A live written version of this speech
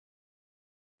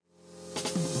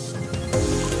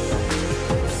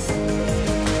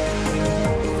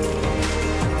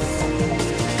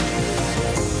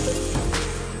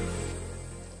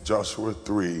Joshua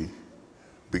 3,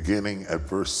 beginning at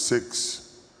verse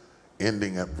 6,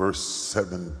 ending at verse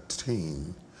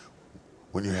 17.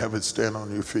 When you have it, stand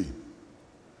on your feet.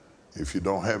 If you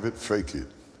don't have it, fake it.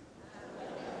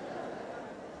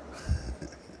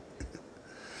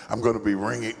 I'm going to be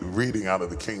reading out of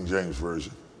the King James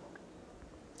Version.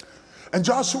 And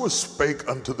Joshua spake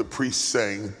unto the priests,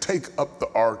 saying, take up the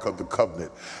ark of the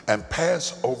covenant and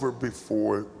pass over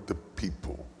before the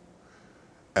people.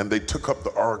 And they took up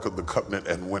the ark of the covenant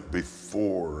and went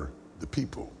before the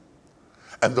people.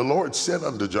 And the Lord said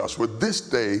unto Joshua, this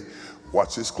day,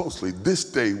 watch this closely, this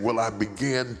day will I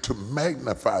begin to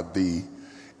magnify thee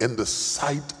in the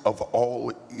sight of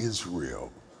all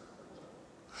Israel,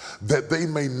 that they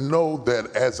may know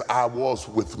that as I was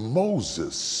with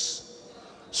Moses,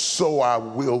 so I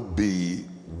will be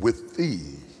with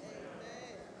thee.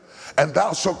 And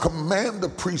thou shalt command the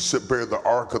priests that bear the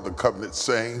ark of the covenant,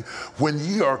 saying, when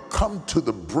ye are come to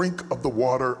the brink of the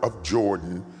water of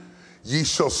Jordan, ye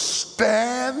shall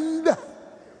stand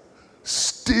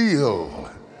still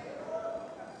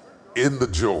in the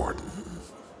Jordan.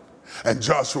 And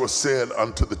Joshua said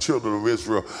unto the children of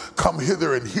Israel, come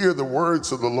hither and hear the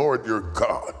words of the Lord your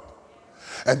God.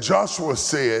 And Joshua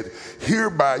said,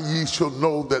 hereby ye shall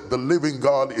know that the living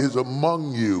God is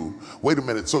among you. Wait a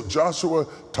minute. So Joshua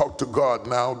talked to God.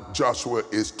 Now Joshua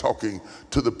is talking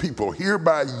to the people.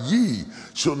 Hereby ye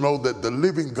shall know that the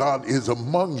living God is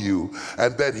among you,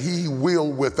 and that he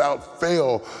will without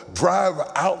fail drive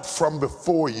out from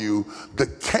before you the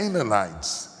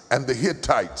Canaanites and the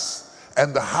Hittites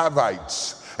and the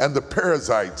Hivites and the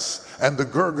Perizzites and the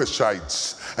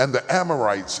Girgashites and the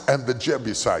Amorites and the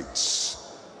Jebusites.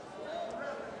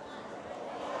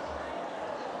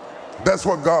 That's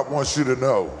what God wants you to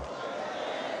know.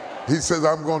 He says,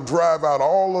 I'm going to drive out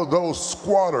all of those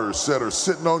squatters that are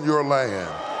sitting on your land.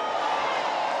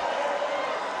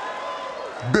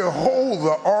 Behold,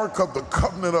 the ark of the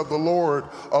covenant of the Lord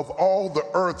of all the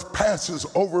earth passes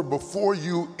over before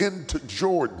you into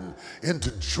Jordan.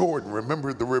 Into Jordan.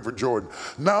 Remember the river Jordan.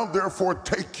 Now therefore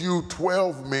take you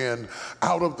 12 men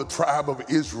out of the tribe of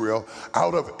Israel,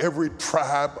 out of every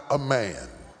tribe a man.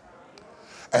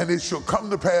 And it shall come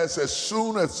to pass, as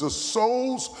soon as the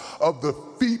soles of the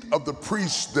feet of the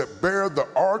priests that bear the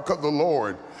ark of the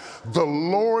Lord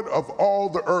of all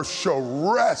the earth shall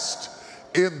rest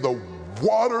in the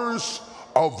waters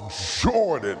of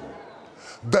Jordan,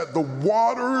 that the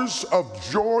waters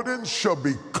of Jordan shall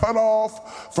be cut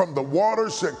off from the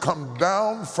waters that come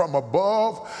down from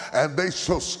above, and they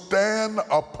shall stand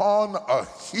upon a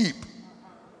heap.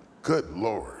 Good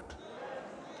Lord.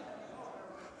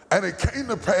 And it came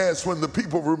to pass, when the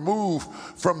people removed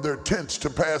from their tents to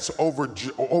pass over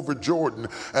Jordan,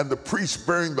 and the priests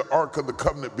bearing the ark of the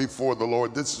covenant before the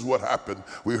Lord, this is what happened.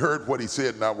 We heard what he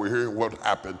said, now we're hearing what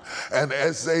happened. And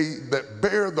as they that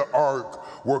bear the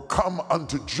ark were come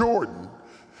unto Jordan,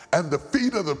 and the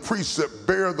feet of the priests that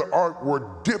bear the ark were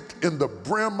dipped in the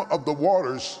brim of the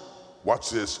waters, watch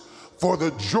this, for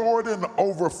the Jordan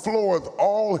overfloweth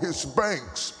all his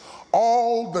banks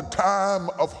all the time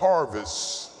of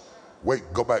harvest. Wait,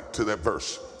 go back to that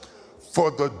verse.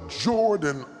 For the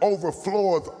Jordan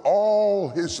overfloweth all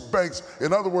his banks.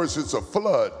 In other words, it's a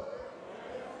flood.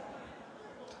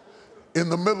 In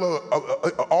the middle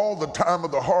of all the time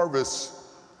of the harvest,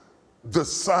 the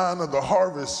sign of the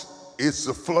harvest is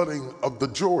the flooding of the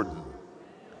Jordan.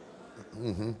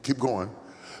 Keep going.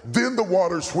 Then the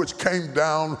waters which came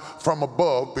down from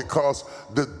above, because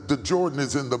the Jordan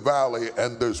is in the valley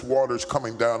and there's waters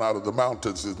coming down out of the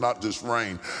mountains. It's not just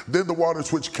rain. Then the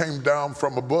waters which came down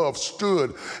from above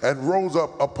stood and rose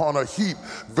up upon a heap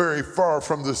very far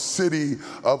from the city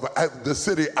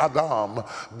Adam,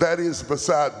 that is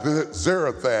beside the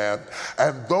Zarethan,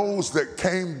 and those that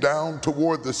came down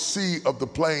toward the sea of the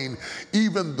plain,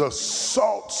 even the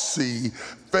salt sea,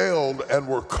 failed and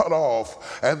were cut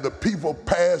off, and the people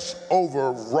passed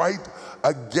over right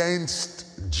against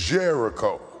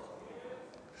Jericho.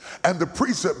 And the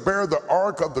priests that bear the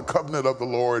ark of the covenant of the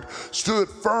Lord stood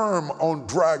firm on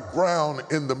dry ground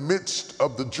in the midst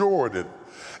of the Jordan.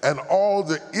 And all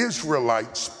the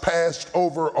Israelites passed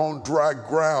over on dry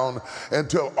ground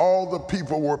until all the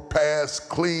people were passed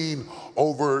clean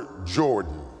over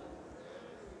Jordan.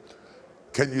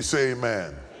 Can you say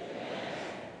amen?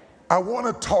 I want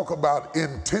to talk about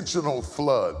intentional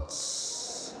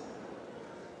floods.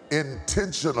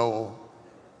 Intentional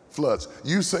floods.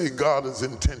 You say God is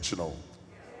intentional.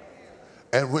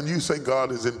 And when you say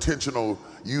God is intentional,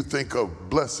 you think of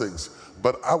blessings.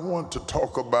 But I want to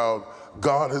talk about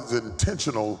God is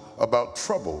intentional about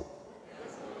trouble.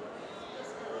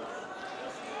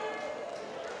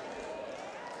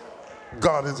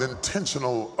 God is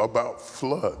intentional about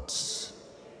floods.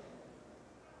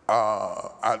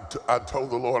 I told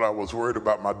the Lord I was worried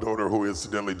about my daughter, who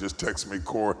incidentally just texted me,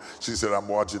 Core. She said, I'm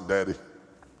watching Daddy.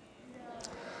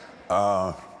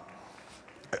 And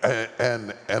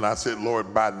I said,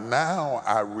 Lord, by now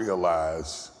I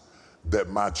realize that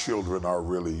my children are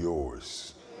really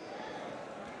yours.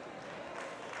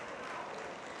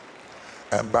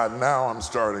 And by now I'm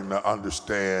starting to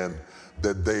understand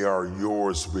that they are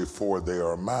yours before they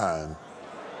are mine,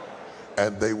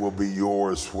 and they will be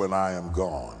yours when I am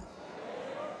gone.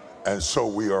 And so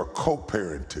we are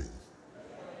co-parenting.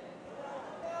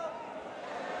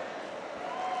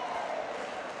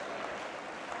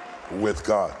 With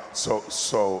God.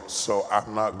 So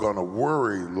I'm not going to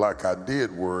worry like I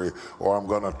did worry, or I'm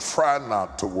going to try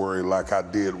not to worry like I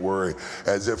did worry,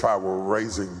 as if I were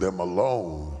raising them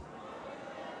alone,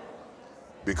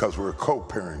 because we're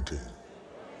co-parenting.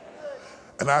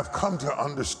 And I've come to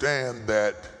understand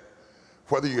that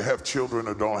whether you have children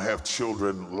or don't have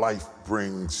children, life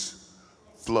brings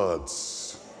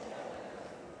floods.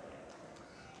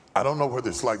 I don't know whether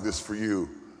it's like this for you.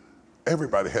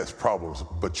 Everybody has problems,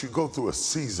 but you go through a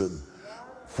season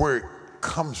where it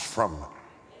comes from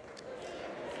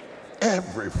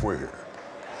everywhere.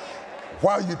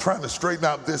 While you're trying to straighten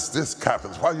out this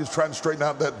happens. While you're trying to straighten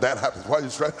out that happens. While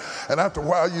you're and after a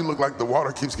while, you look like the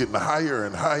water keeps getting higher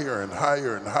and higher and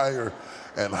higher and higher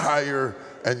and higher,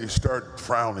 and you start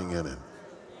drowning in it.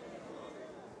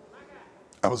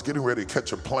 I was getting ready to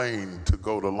catch a plane to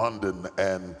go to London,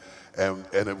 and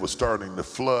it was starting to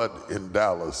flood in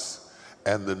Dallas,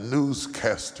 and the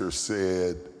newscaster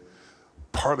said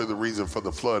part of the reason for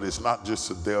the flood is not just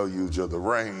the deluge of the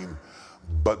rain,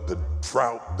 but the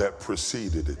drought that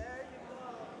preceded it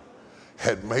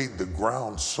had made the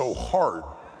ground so hard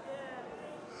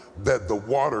that the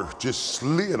water just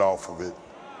slid off of it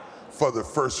for the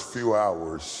first few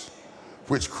hours,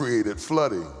 which created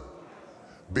flooding.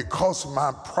 Because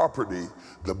my property,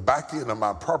 the back end of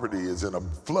my property is in a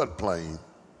floodplain,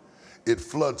 it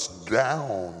floods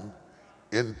down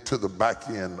into the back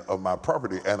end of my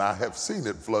property, and I have seen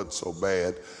it flood so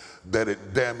bad that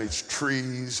it damaged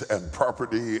trees and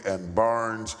property and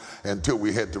barns until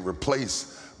we had to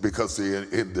replace, because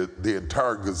the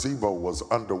entire gazebo was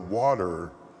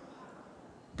underwater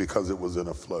because it was in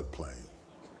a floodplain.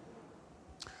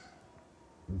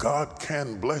 God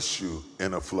can bless you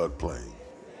in a floodplain,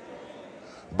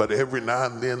 but every now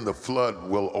and then the flood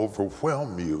will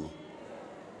overwhelm you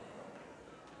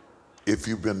if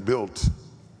you've been built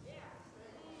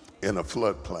in a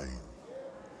floodplain.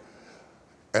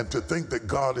 And to think that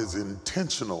God is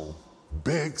intentional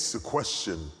begs the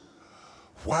question,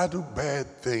 why do bad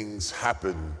things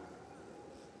happen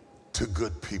to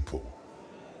good people?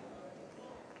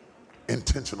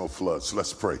 Intentional floods.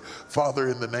 Let's pray. Father,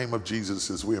 in the name of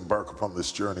Jesus, as we embark upon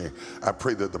this journey, I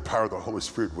pray that the power of the Holy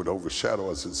Spirit would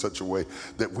overshadow us in such a way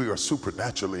that we are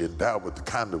supernaturally endowed with the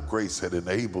kind of grace that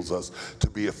enables us to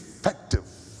be effective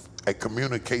at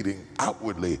communicating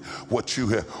outwardly what you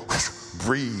have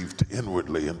breathed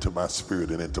inwardly into my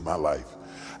spirit and into my life.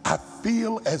 I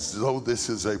feel as though this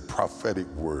is a prophetic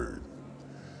word.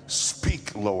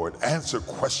 Speak, Lord, answer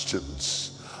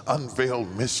questions, unveil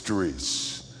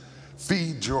mysteries,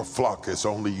 feed your flock as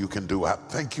only you can do. I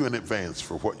thank you in advance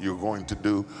for what you're going to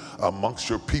do amongst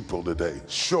your people today.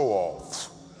 Show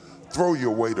off, throw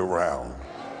your weight around,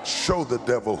 show the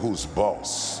devil who's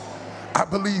boss. I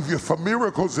believe you for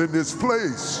miracles in this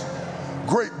place,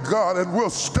 great God, and we'll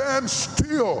stand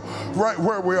still right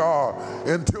where we are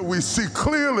until we see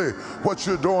clearly what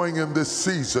you're doing in this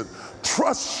season.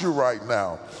 Trust you right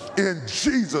now. In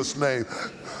Jesus' name,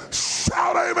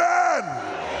 shout amen.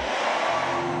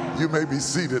 You may be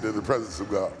seated in the presence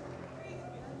of God.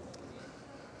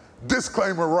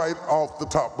 Disclaimer right off the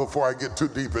top before I get too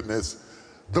deep in this.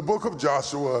 The book of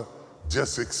Joshua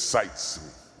just excites me.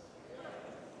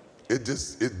 It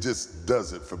just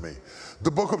does it for me.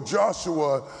 The book of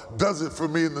Joshua does it for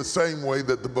me in the same way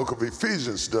that the book of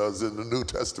Ephesians does in the New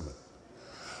Testament.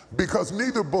 Because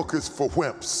neither book is for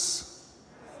wimps.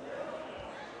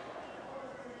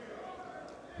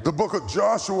 The book of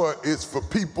Joshua is for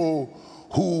people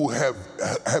who have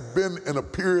been in a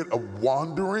period of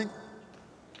wandering,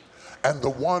 and the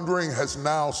wandering has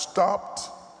now stopped,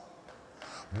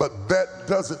 but that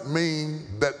doesn't mean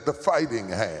that the fighting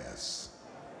has.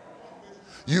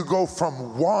 You go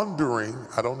from wandering,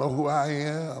 I don't know who I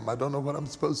am, I don't know what I'm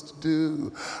supposed to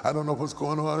do, I don't know what's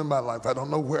going on in my life, I don't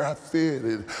know where I fit,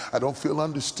 I don't feel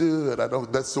understood,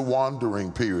 that's the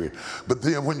wandering period. But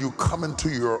then when you come into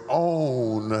your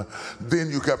own, then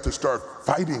you have to start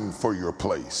fighting for your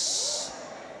place.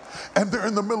 And they're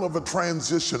in the middle of a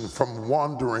transition from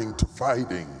wandering to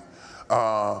fighting.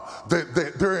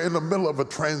 They're in the middle of a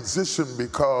transition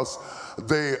because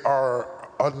they are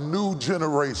a new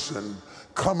generation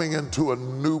coming into a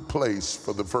new place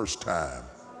for the first time.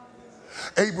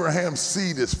 Abraham's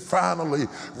seed is finally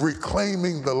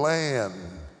reclaiming the land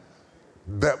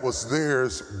that was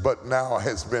theirs but now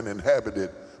has been inhabited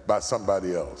by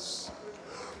somebody else.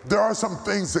 There are some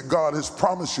things that God has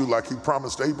promised you, like he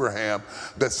promised Abraham,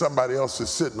 that somebody else is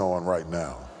sitting on right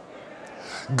now.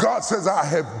 God says, I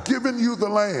have given you the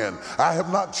land. I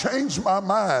have not changed my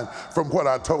mind from what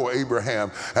I told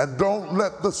Abraham. And don't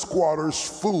let the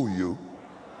squatters fool you.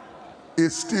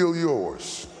 It's still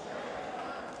yours.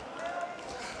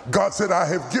 God said, I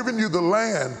have given you the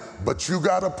land, but you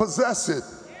got to possess it.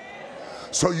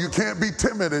 So you can't be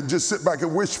timid and just sit back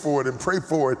and wish for it and pray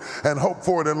for it and hope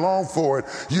for it and long for it.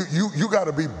 You got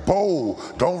to be bold.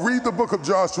 Don't read the book of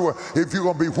Joshua if you're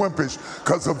going to be wimpish,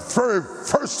 because the very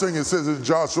first thing it says in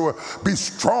Joshua, be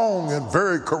strong and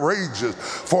very courageous,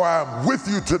 for I am with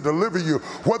you to deliver you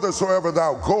whithersoever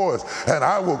thou goest, and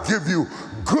I will give you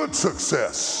good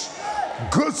success.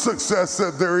 Good success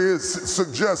that there is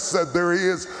suggests that there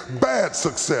is bad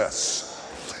success.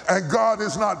 And God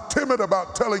is not timid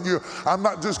about telling you, I'm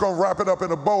not just going to wrap it up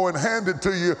in a bow and hand it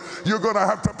to you. You're going to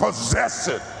have to possess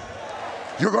it.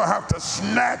 You're going to have to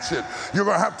snatch it. You're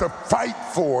going to have to fight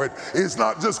for it. It's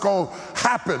not just going to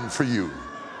happen for you.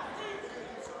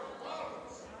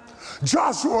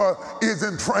 Joshua is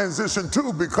in transition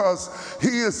too, because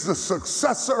he is the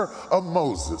successor of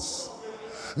Moses.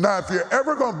 Now, if you're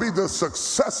ever going to be the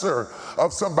successor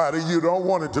of somebody, you don't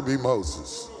want it to be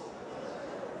Moses.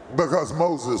 Because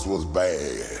Moses was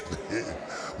bad.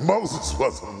 Moses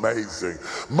was amazing.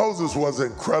 Moses was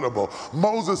incredible.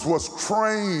 Moses was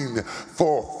trained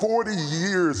for 40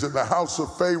 years in the house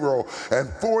of Pharaoh and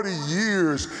 40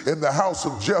 years in the house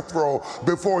of Jethro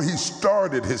before he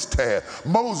started his task.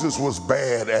 Moses was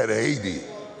bad at 80.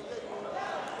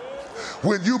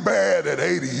 When you bad at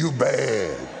 80, you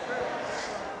bad.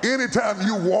 Anytime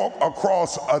you walk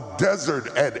across a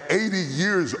desert at 80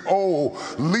 years old,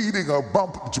 leading a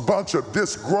bunch of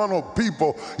disgruntled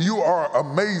people, you are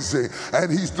amazing. And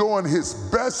he's doing his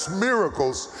best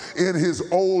miracles in his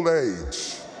old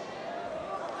age.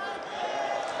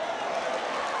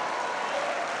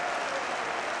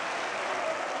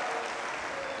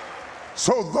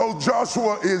 So though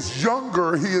Joshua is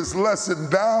younger, he is less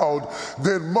endowed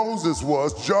than Moses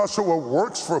was. Joshua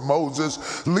works for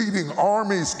Moses, leading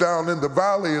armies down in the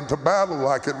valley into battle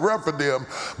like at Rephidim.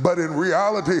 But in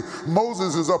reality,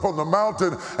 Moses is up on the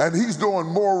mountain and he's doing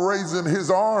more raising his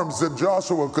arms than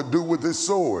Joshua could do with his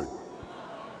sword.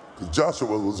 Because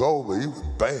Joshua was older, he was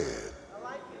bad.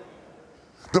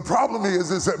 The problem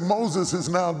is that Moses is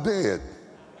now dead.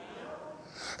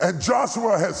 And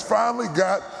Joshua has finally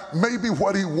got maybe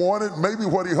what he wanted, maybe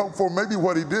what he hoped for, maybe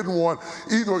what he didn't want.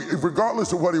 Either,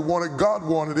 regardless of what he wanted, God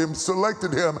wanted him,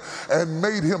 selected him, and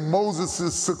made him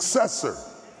Moses' successor.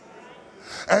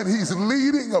 And he's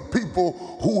leading a people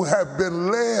who have been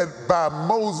led by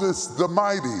Moses the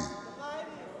mighty.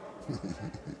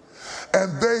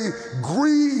 And they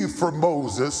grieved for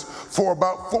Moses for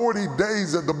about 40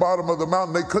 days at the bottom of the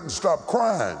mountain. They couldn't stop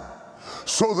crying.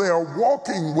 So they are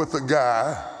walking with a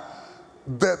guy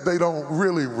that they don't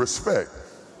really respect.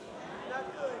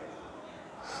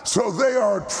 So they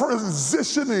are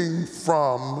transitioning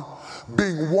from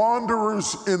being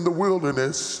wanderers in the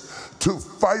wilderness to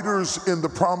fighters in the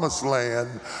promised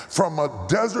land, from a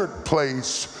desert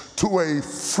place to a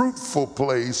fruitful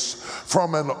place,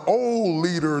 from an old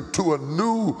leader to a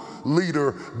new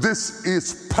leader. This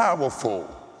is powerful.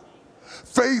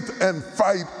 Faith and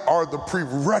fight are the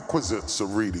prerequisites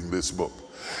of reading this book.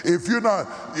 If you're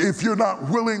not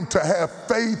willing to have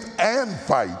faith and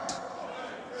fight,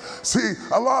 see,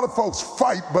 a lot of folks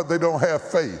fight, but they don't have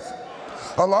faith.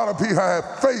 A lot of people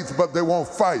have faith, but they won't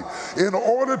fight. In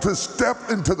order to step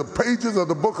into the pages of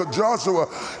the book of Joshua,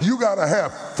 you got to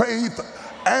have faith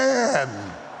and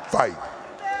fight.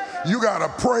 You got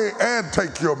to pray and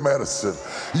take your medicine.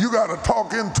 You got to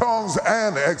talk in tongues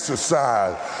and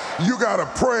exercise. You got to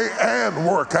pray and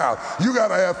work out. You got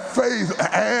to have faith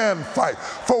and fight.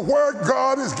 For where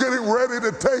God is getting ready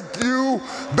to take you,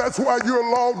 that's why you're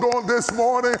logged on this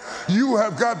morning. You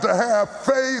have got to have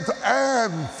faith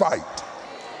and fight.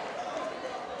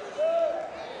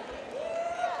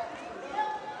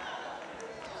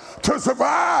 To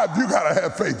survive, you got to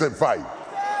have faith and fight.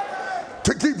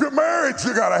 To keep your marriage,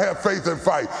 you got to have faith and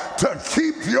fight. To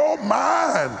keep your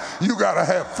mind, you got to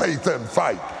have faith and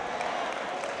fight.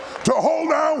 To hold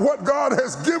down what God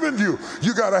has given you.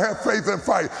 You got to have faith and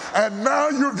fight. And now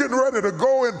you're getting ready to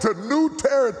go into new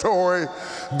territory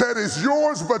that is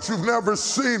yours, but you've never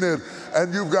seen it.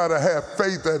 And you've got to have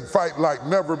faith and fight like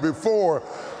never before.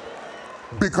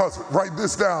 Because, write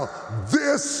this down,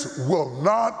 this will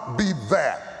not be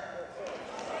that.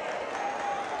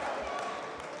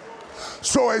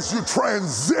 So as you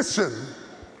transition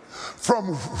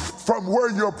from where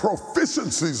your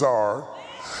proficiencies are,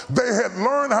 they had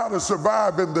learned how to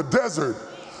survive in the desert,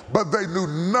 but they knew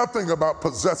nothing about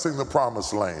possessing the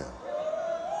promised land.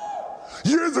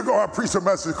 Years ago, I preached a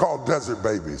message called Desert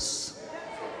Babies.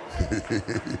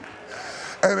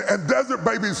 And Desert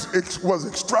Babies was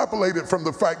extrapolated from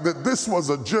the fact that this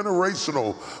was a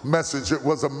generational message. It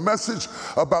was a message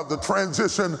about the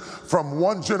transition from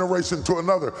one generation to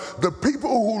another. The people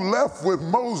who left with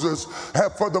Moses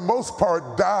have, for the most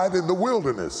part, died in the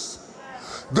wilderness.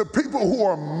 The people who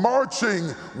are marching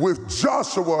with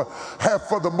Joshua have,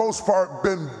 for the most part,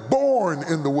 been born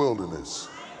in the wilderness.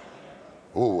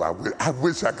 Oh, I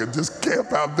wish I could just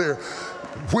camp out there.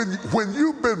 When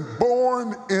you've been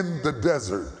born in the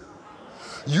desert,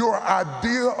 your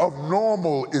idea of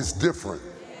normal is different.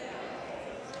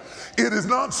 It is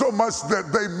not so much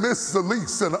that they missed the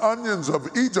leeks and onions of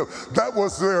Egypt. That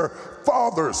was their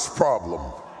father's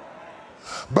problem.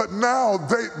 But now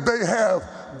they have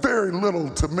very little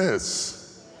to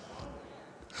miss.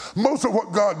 Most of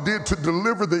what God did to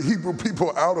deliver the Hebrew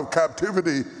people out of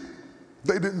captivity,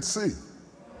 they didn't see.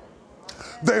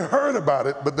 They heard about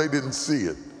it, but they didn't see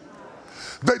it.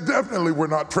 They definitely were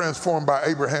not transformed by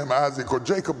Abraham, Isaac, or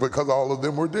Jacob because all of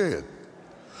them were dead.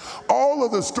 All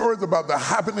of the stories about the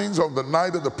happenings on the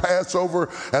night of the Passover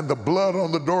and the blood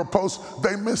on the doorpost,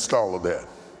 they missed all of that.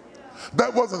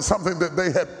 That wasn't something that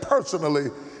they had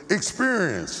personally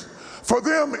experienced. For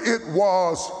them, it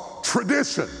was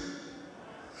tradition.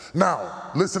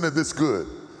 Now, listen to this good.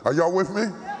 Are y'all with me?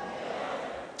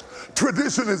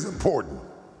 Tradition is important.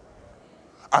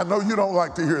 I know you don't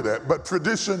like to hear that, but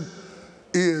tradition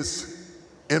is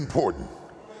important.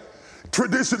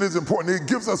 Tradition is important. It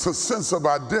gives us a sense of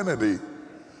identity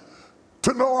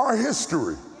to know our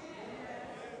history.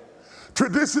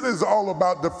 Tradition is all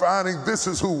about defining this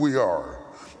is who we are.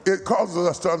 It causes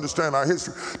us to understand our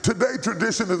history. Today,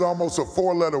 tradition is almost a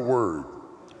four-letter word.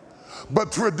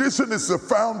 But tradition is the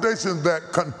foundation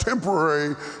that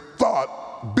contemporary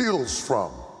thought builds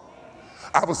from.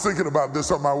 I was thinking about this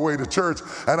on my way to church,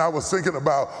 and I was thinking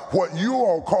about what you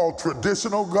all call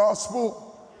traditional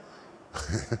gospel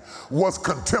was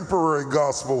contemporary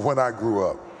gospel when I grew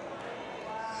up.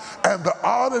 And the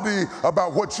oddity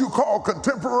about what you call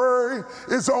contemporary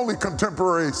is only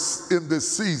contemporary in this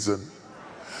season.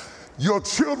 Your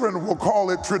children will call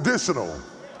it traditional.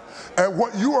 And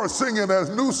what you are singing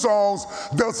as new songs,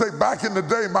 they'll say, back in the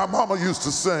day, my mama used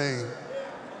to sing.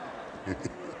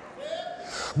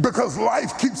 Because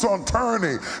life keeps on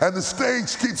turning and the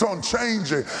stage keeps on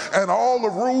changing, and all the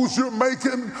rules you're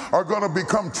making are going to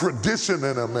become tradition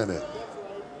in a minute.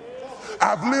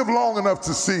 I've lived long enough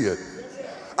to see it.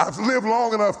 I've lived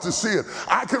long enough to see it.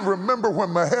 I can remember when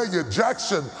Mahalia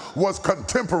Jackson was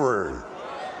contemporary.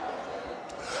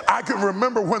 I can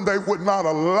remember when they would not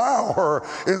allow her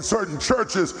in certain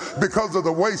churches because of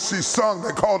the way she sung.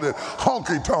 They called it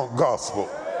honky-tonk gospel.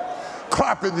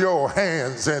 Clapping your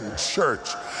hands in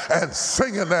church and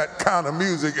singing that kind of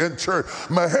music in church.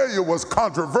 Mahalia was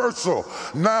controversial.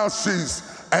 Now she's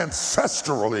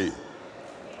ancestrally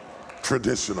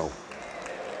traditional.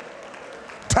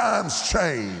 Times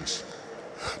change.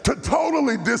 To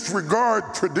totally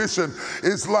disregard tradition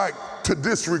is like to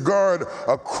disregard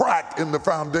a crack in the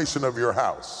foundation of your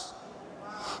house.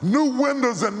 New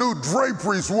windows and new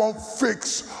draperies won't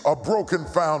fix a broken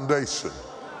foundation.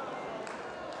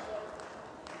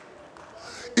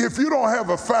 If you don't have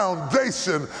a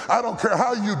foundation, I don't care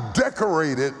how you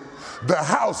decorate it, the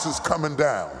house is coming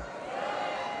down.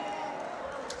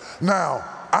 Now,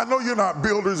 I know you're not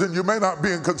builders and you may not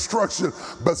be in construction,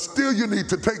 but still you need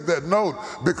to take that note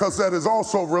because that is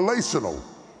also relational.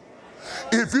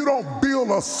 If you don't build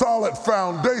a solid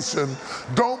foundation,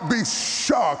 don't be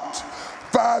shocked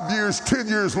 5 years, 10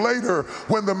 years later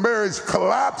when the marriage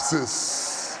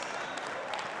collapses.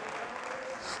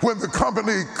 When the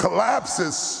company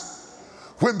collapses,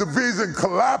 when the vision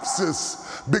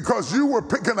collapses, because you were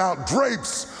picking out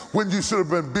drapes when you should have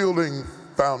been building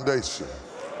foundation.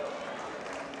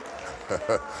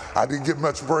 I didn't get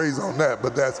much praise on that,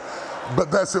 but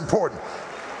that's important.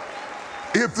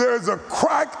 If there's a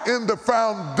crack in the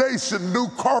foundation, new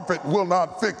carpet will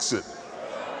not fix it.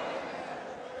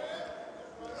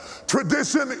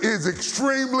 Tradition is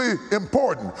extremely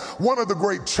important. One of the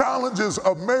great challenges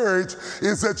of marriage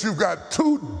is that you've got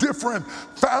two different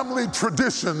family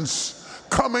traditions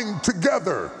coming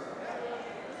together.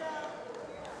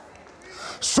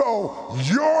 So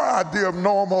your idea of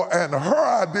normal and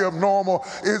her idea of normal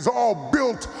is all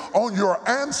built on your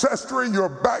ancestry, your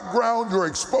background, your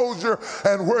exposure,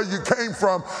 and where you came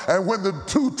from. And when the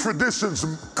two traditions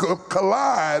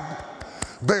collide,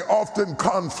 they often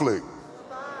conflict.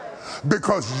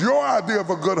 Because your idea of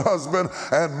a good husband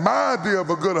and my idea of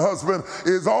a good husband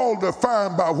is all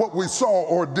defined by what we saw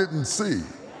or didn't see.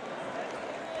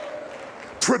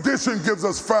 Tradition gives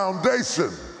us foundation,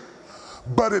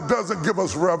 but it doesn't give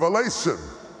us revelation.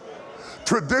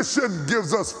 Tradition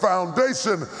gives us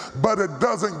foundation, but it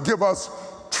doesn't give us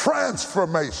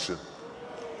transformation.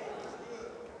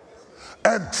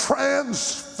 And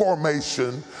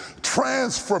transformation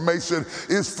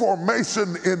is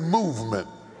formation in movement.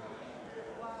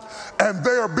 And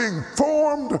they are being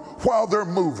formed while they're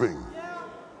moving.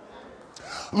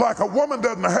 Like a woman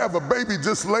doesn't have a baby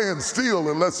just laying still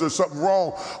unless there's something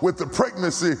wrong with the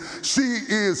pregnancy. She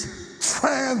is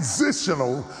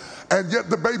transitional, and yet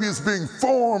the baby is being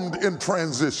formed in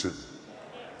transition.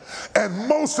 And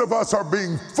most of us are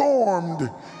being formed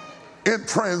in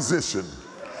transition.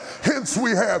 Hence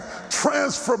we have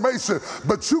transformation,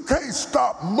 but you can't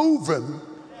stop moving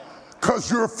because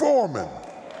you're forming.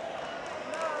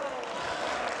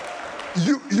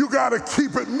 You got to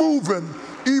keep it moving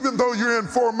even though you're in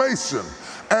formation,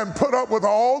 and put up with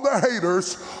all the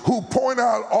haters who point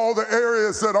out all the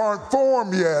areas that aren't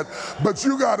formed yet, but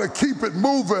you got to keep it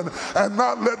moving and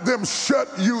not let them shut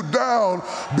you down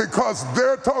because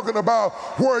they're talking about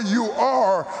where you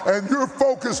are and you're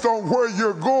focused on where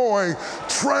you're going.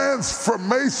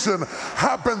 Transformation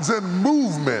happens in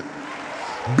movement.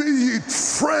 Be ye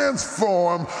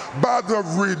transformed by the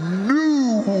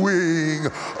renewing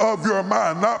of your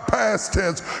mind. Not past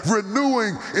tense.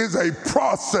 Renewing is a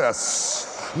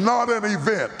process, not an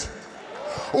event.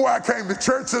 Oh, I came to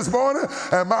church this morning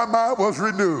and my mind was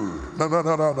renewed.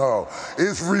 No.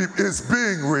 It's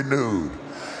being renewed.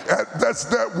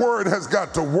 That word has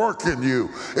got to work in you.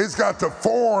 It's got to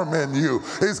form in you.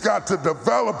 It's got to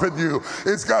develop in you.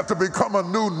 It's got to become a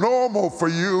new normal for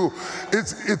you.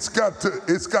 It's got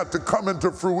to come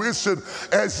into fruition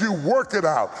as you work it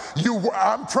out.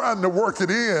 I'm trying to work it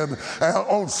in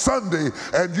on Sunday,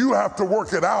 and you have to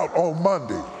work it out on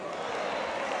Monday.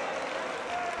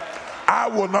 I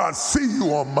will not see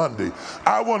you on Monday.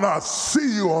 I will not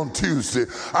see you on Tuesday.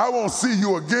 I won't see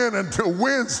you again until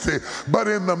Wednesday. But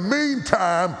in the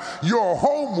meantime, your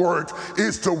homework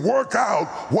is to work out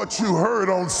what you heard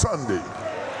on Sunday.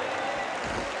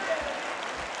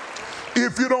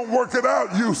 If you don't work it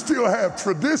out, you still have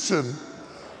tradition,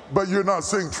 but you're not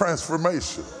seeing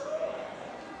transformation.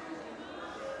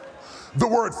 The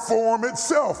word form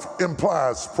itself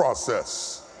implies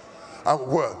process. A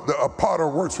potter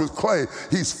works with clay,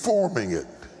 he's forming it.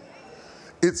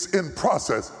 It's in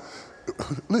process.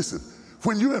 Listen,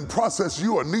 when you're in process,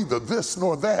 you are neither this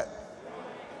nor that.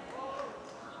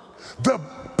 The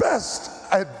best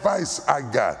advice I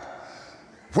got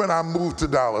when I moved to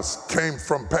Dallas came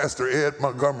from Pastor Ed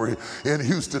Montgomery in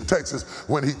Houston, Texas,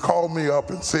 when he called me up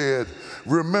and said,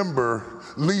 remember,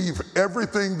 leave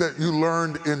everything that you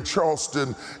learned in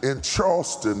Charleston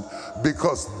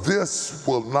because this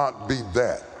will not be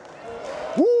that.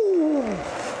 Woo!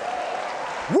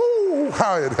 Woo!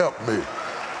 How it helped me.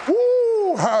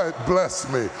 Woo! How it blessed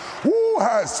me. Woo!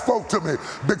 How it spoke to me.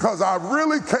 Because I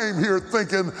really came here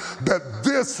thinking that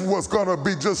this was going to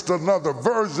be just another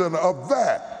version of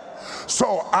that.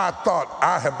 So I thought,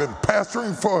 I have been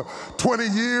pastoring for 20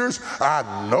 years. I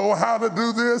know how to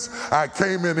do this. I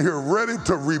came in here ready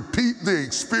to repeat the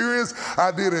experience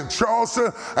I did in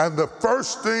Charleston. And the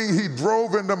first thing he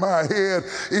drove into my head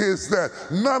is that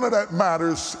none of that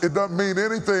matters. It doesn't mean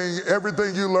anything.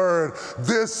 Everything you learn,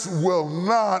 this will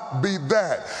not be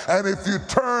that. And if you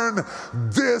turn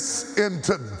this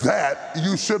into that,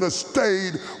 you should have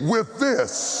stayed with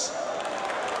this.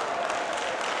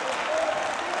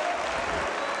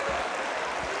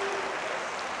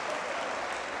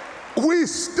 We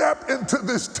step into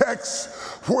this text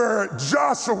where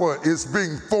Joshua is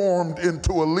being formed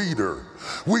into a leader.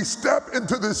 We step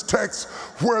into this text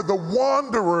where the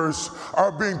wanderers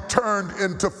are being turned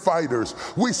into fighters.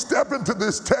 We step into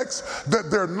this text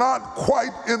that they're not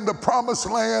quite in the promised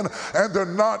land and they're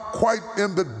not quite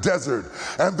in the desert.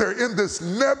 And they're in this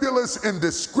nebulous,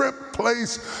 indescript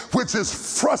place which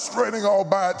is frustrating all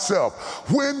by itself.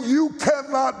 When you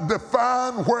cannot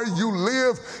define where you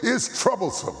live, it's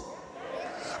troublesome.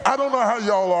 I don't know how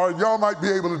y'all are. Y'all might be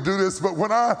able to do this, but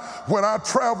when I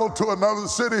travel to another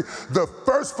city, the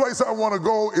first place I want to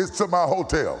go is to my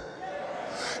hotel.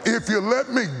 If you let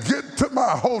me get to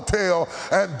my hotel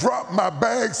and drop my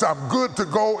bags, I'm good to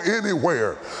go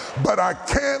anywhere. But I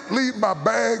can't leave my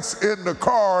bags in the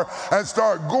car and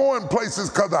start going places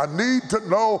because I need to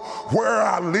know where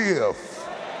I live.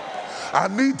 I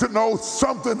need to know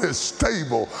something is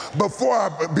stable. Before I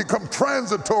become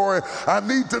transitory, I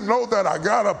need to know that I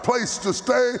got a place to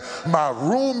stay. My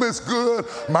room is good.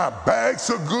 My bags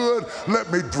are good.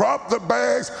 Let me drop the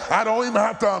bags. I don't even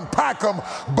have to unpack them.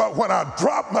 But when I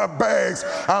drop my bags,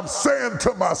 I'm saying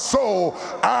to my soul,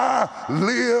 I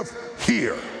live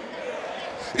here.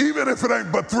 Even if it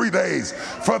ain't but 3 days,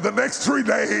 for the next 3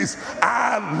 days,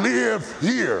 I live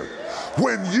here.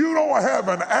 When you don't have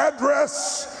an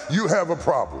address, you have a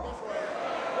problem.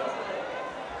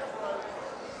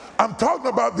 I'm talking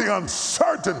about the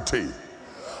uncertainty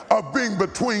of being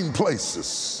between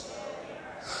places.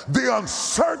 The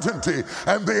uncertainty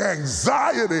and the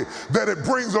anxiety that it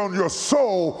brings on your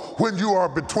soul when you are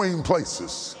between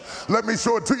places. Let me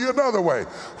show it to you another way.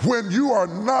 When you are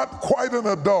not quite an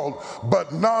adult,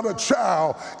 but not a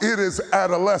child, it is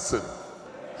adolescent.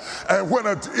 And when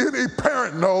any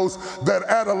parent knows that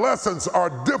adolescents are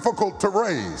difficult to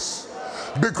raise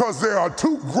because they are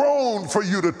too grown for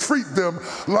you to treat them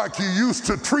like you used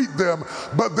to treat them,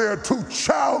 but they're too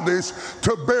childish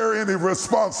to bear any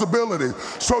responsibility.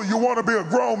 So you want to be a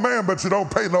grown man, but you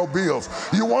don't pay no bills.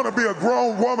 You want to be a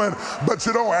grown woman, but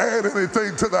you don't add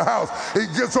anything to the house. It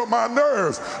gets on my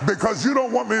nerves because you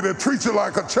don't want me to treat you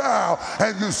like a child,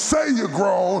 and you say you're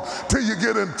grown till you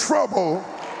get in trouble.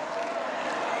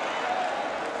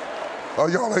 Oh,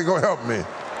 y'all ain't gonna help me.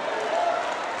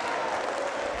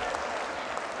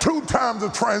 2 times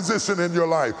of transition in your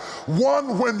life.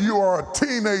 One when you are a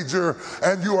teenager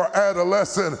and you are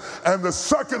adolescent, and the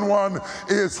second one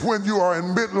is when you are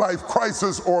in midlife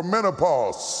crisis or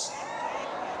menopause.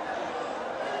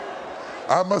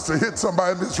 I must have hit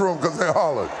somebody in this room because they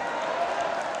hollered.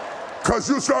 Because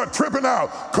you start tripping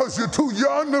out because you're too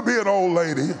young to be an old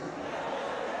lady,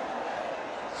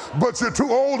 but you're too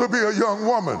old to be a young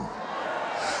woman.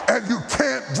 And you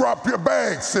can't drop your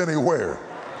bags anywhere.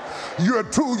 You're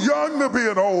too young to be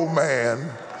an old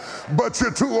man, but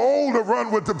you're too old to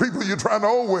run with the people you're trying to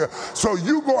hold with. So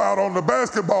you go out on the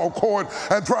basketball court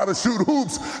and try to shoot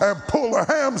hoops and pull a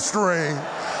hamstring.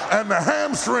 And the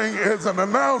hamstring is an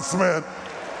announcement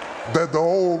that the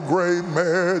old gray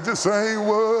mare just ain't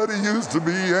what it used to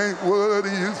be, ain't what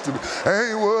it used to be,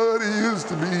 ain't what it used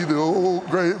to be. The old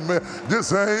gray mare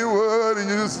just ain't what it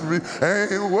used to be,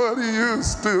 ain't what it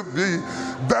used to be.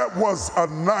 That was a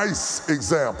nice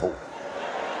example.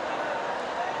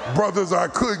 Brothers, I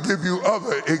could give you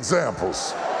other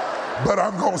examples, but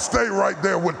I'm going to stay right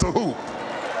there with the hoop.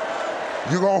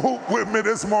 You're going to hoop with me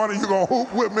this morning. You're going to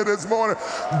hoop with me this morning.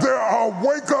 There are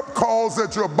wake-up calls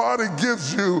that your body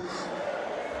gives you.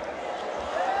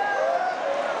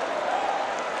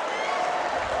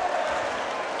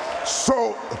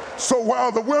 So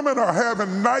while the women are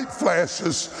having night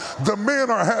flashes, the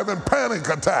men are having panic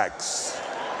attacks.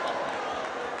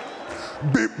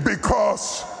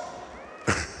 Because,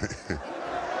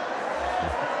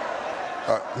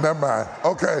 never mind.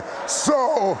 Okay,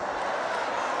 so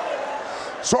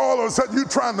all of a sudden you're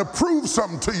trying to prove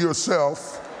something to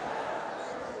yourself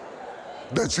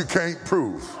that you can't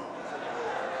prove.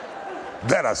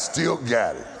 That I still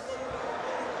got it.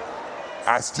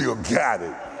 I still got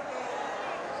it.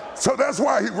 So that's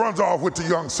why he runs off with the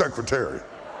young secretary.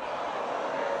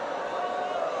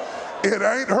 It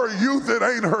ain't her youth, it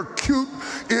ain't her cute,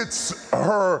 it's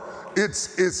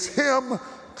him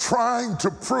trying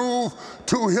to prove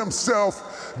to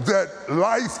himself that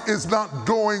life is not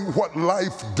doing what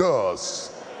life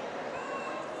does.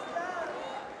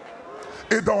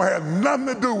 It don't have nothing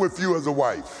to do with you as a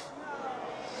wife.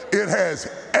 It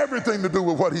has everything to do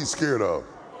with what he's scared of.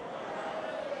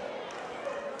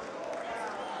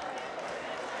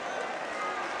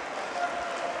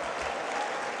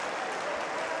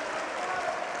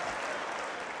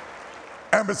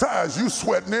 And besides, you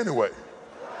sweating anyway.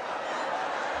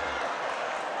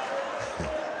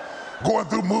 Going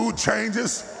through mood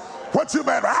changes. What you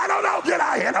mad about? I don't know. Get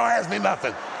out here. Don't ask me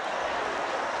nothing.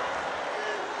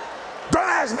 Don't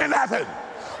ask me nothing.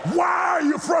 Why are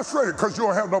you frustrated? Because you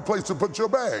don't have no place to put your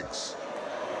bags.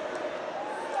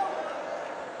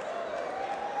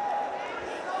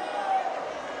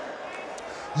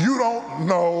 You don't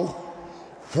know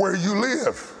where you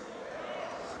live.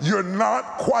 You're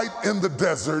not quite in the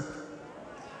desert,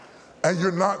 and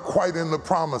you're not quite in the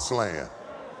promised land.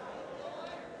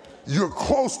 You're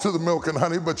close to the milk and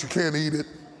honey, but you can't eat it.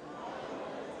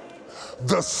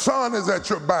 The sun is at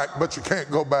your back, but you can't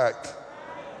go back.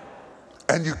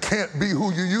 And you can't be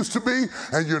who you used to be,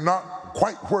 and you're not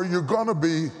quite where you're gonna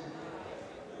be.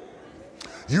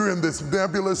 You're in this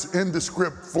nebulous,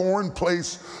 indescript, foreign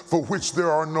place for which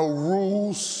there are no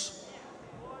rules,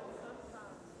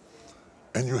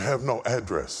 and you have no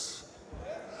address.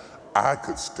 I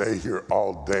could stay here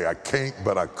all day. I can't,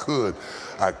 but I could.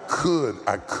 I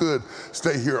could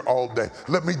stay here all day.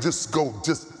 Let me just go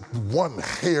just one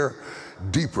hair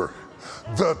deeper.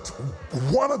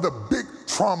 One of the big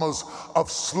traumas of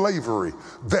slavery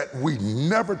that we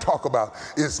never talk about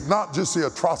is not just the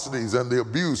atrocities and the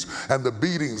abuse and the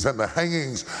beatings and the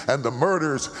hangings and the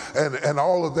murders and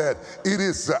all of that. It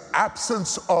is the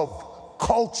absence of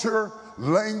culture,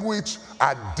 language,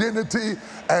 identity,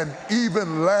 and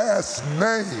even last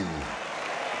name.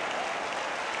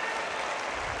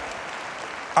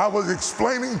 I was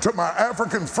explaining to my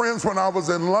African friends when I was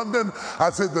in London,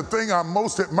 I said, the thing I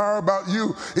most admire about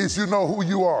you is you know who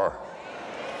you are.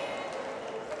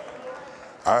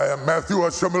 I am Matthew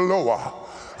Ashamiloa.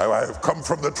 I have come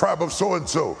from the tribe of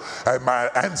so-and-so. And my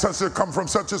ancestors come from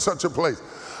such and such a place.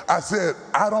 I said,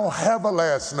 I don't have a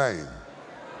last name.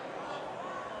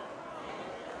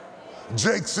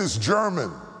 Jake's is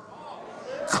German.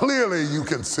 Clearly you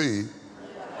can see.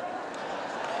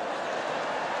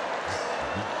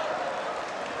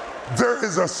 There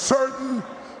is a certain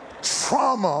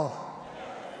trauma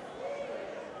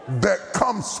that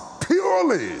comes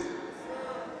purely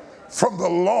from the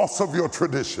loss of your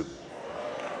tradition.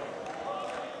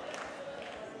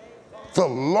 The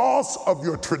loss of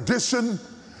your tradition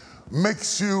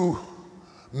makes you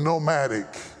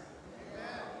nomadic,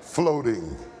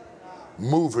 floating,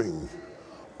 moving,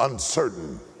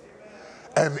 uncertain.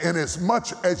 And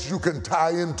inasmuch as you can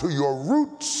tie into your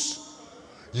roots,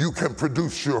 you can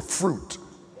produce your fruit.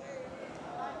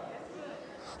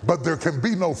 But there can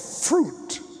be no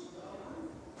fruit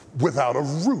without a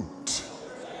root.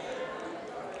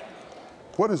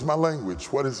 What is my language?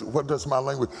 What does my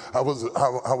language? I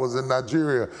was in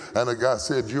Nigeria, and a guy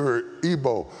said, you're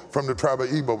Igbo, from the tribe of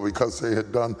Igbo, because they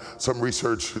had done some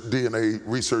research, DNA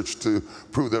research, to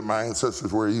prove that my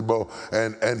ancestors were Igbo.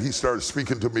 And he started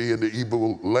speaking to me in the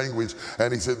Igbo language,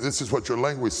 and he said, this is what your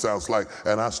language sounds like.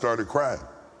 And I started crying,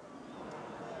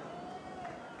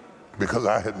 because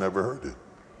I had never heard it.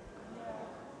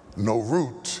 No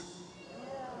root.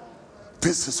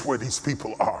 This is where these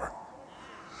people are.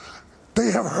 They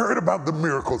have heard about the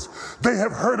miracles. They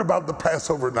have heard about the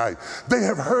Passover night. They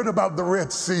have heard about the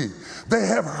Red Sea. They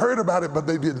have heard about it, but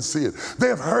they didn't see it. They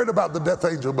have heard about the death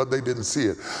angel, but they didn't see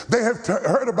it. They have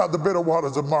heard about the bitter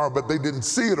waters of Marah, but they didn't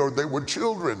see it, or they were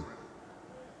children.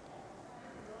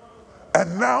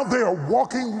 And now they are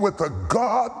walking with a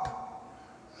God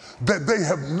that they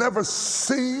have never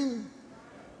seen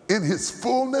in his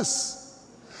fullness,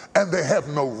 and they have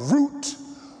no root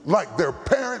like their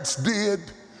parents did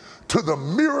to the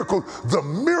miracle. The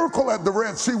miracle at the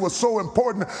Red Sea was so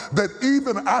important that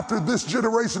even after this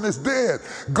generation is dead,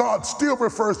 God still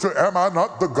refers to, am I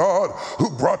not the God who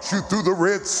brought you through the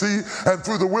Red Sea and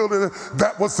through the wilderness?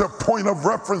 That was the point of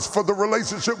reference for the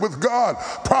relationship with God.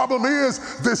 Problem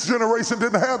is, this generation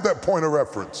didn't have that point of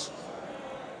reference.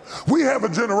 We have a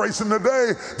generation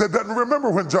today that doesn't remember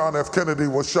when John F. Kennedy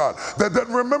was shot, that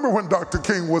doesn't remember when Dr.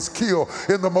 King was killed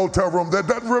in the motel room, that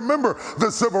doesn't remember the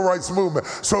civil rights movement.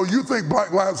 So you think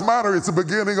Black Lives Matter is the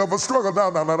beginning of a struggle.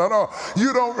 No.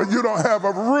 You don't have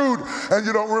a root, and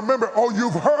you don't remember. Oh,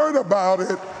 you've heard about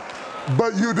it,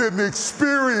 but you didn't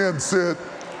experience it.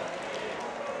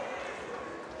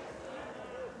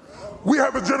 We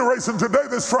have a generation today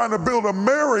that's trying to build a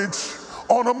marriage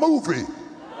on a movie.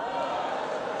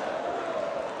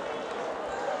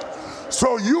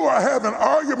 So you are having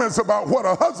arguments about what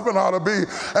a husband ought to be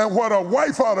and what a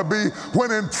wife ought to be,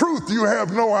 when in truth you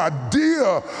have no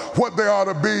idea what they ought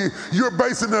to be. You're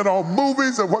basing it on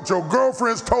movies and what your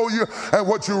girlfriends told you and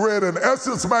what you read in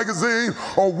Essence magazine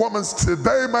or Woman's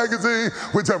Today magazine,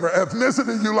 whichever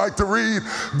ethnicity you like to read.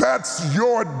 That's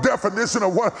your definition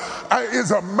of what.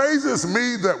 It amazes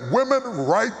me that women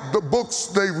write the books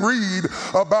they read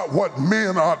about what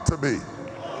men ought to be.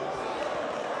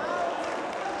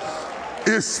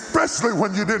 Especially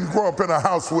when you didn't grow up in a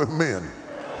house with men.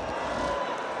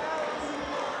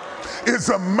 It's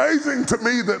amazing to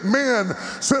me that men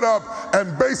sit up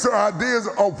and base their ideas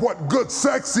of what good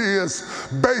sex is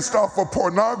based off of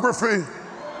pornography.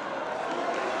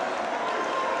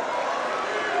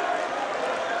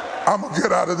 I'm going to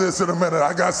get out of this in a minute.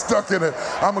 I got stuck in it.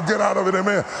 I'm going to get out of it in a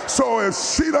minute. So if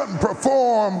she doesn't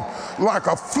perform like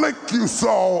a flick you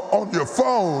saw on your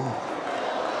phone,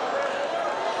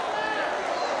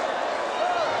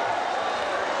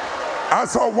 I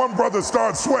saw one brother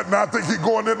start sweating. I think he's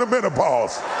going into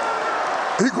menopause.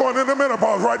 He's going into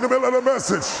menopause right in the middle of the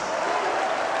message.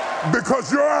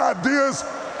 Because your ideas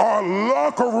are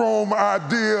locker room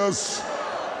ideas.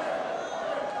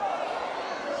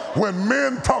 When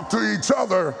men talk to each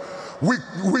other,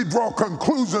 we draw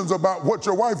conclusions about what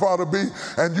your wife ought to be,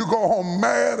 and you go home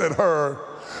mad at her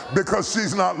because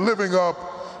she's not living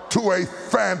up to a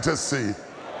fantasy.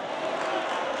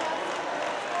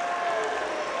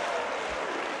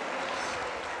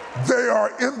 They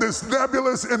are in this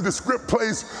nebulous, indescript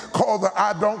place called the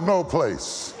I don't know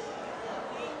place.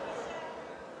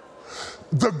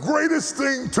 The greatest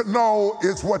thing to know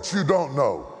is what you don't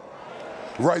know.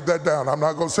 Write that down. I'm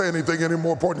not going to say anything any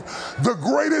more important. The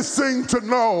greatest thing to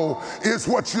know is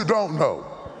what you don't know.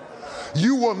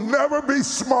 You will never be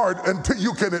smart until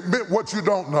you can admit what you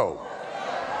don't know.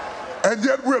 And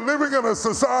yet we're living in a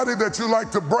society that you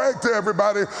like to brag to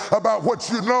everybody about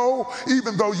what you know,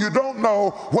 even though you don't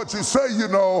know what you say you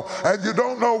know, and you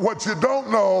don't know what you don't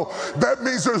know. That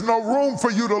means there's no room for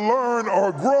you to learn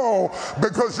or grow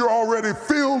because you're already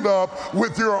filled up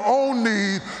with your own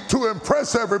need to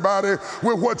impress everybody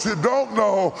with what you don't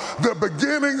know. The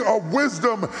beginning of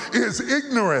wisdom is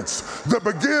ignorance. The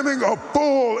beginning of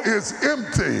full is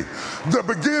empty. The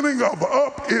beginning of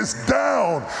up is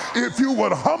down. If you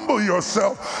would humble yourself,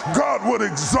 God would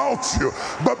exalt you.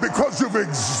 But because you've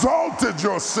exalted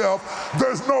yourself,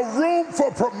 there's no room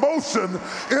for promotion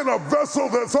in a vessel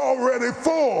that's already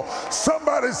full.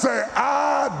 Somebody say,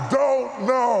 I don't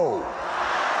know.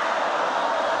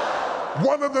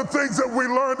 One of the things that we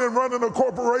learned in running a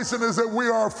corporation is that we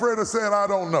are afraid of saying, I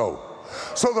don't know.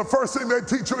 So the first thing they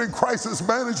teach you in crisis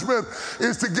management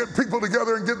is to get people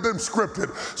together and get them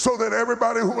scripted so that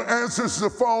everybody who answers the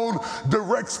phone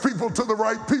directs people to the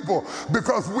right people,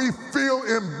 because we feel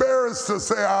embarrassed to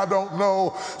say I don't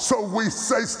know, so we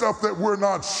say stuff that we're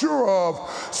not sure of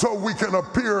so we can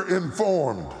appear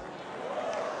informed.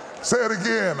 Say it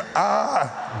again.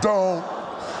 I don't.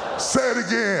 Say it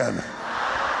again.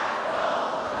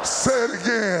 Say it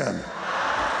again.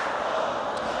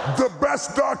 The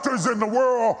best doctors in the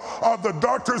world are the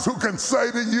doctors who can say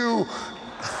to you,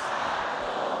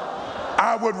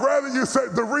 I would rather you say,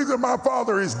 the reason my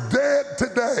father is dead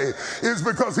today is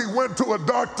because he went to a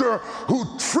doctor who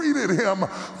treated him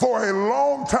for a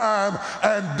long time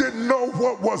and didn't know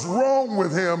what was wrong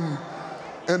with him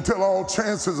until all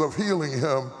chances of healing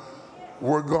him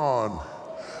were gone.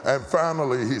 And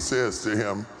finally he says to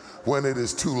him, when it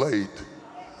is too late,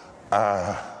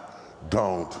 I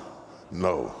don't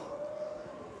know.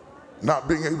 Not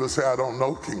being able to say I don't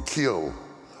know can kill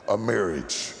a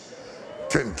marriage,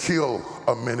 can kill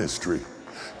a ministry,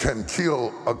 can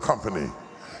kill a company,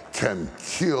 can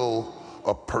kill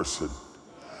a person.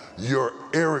 Your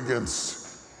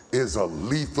arrogance is a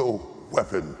lethal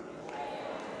weapon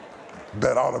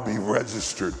that ought to be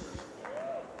registered,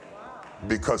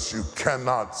 because you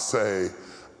cannot say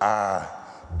I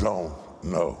don't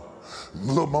know.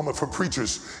 Little moment for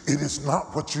preachers. It is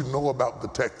not what you know about the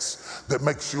text that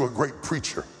makes you a great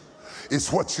preacher.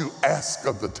 It's what you ask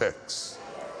of the text.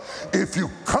 If you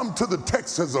come to the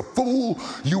text as a fool,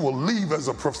 you will leave as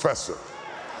a professor.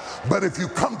 But if you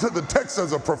come to the text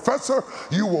as a professor,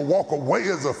 you will walk away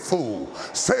as a fool.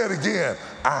 Say it again.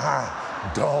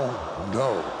 I don't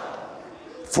know.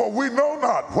 For we know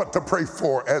not what to pray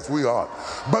for as we ought,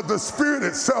 but the Spirit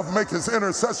itself makes his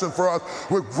intercession for us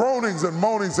with groanings and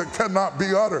moanings that cannot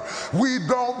be uttered. We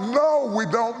don't know, we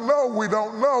don't know, we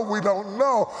don't know, we don't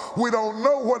know. We don't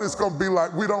know what it's going to be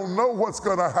like. We don't know what's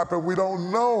going to happen. We don't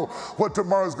know what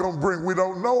tomorrow's going to bring. We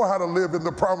don't know how to live in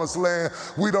the promised land.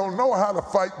 We don't know how to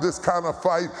fight this kind of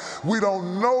fight. We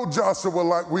don't know Joshua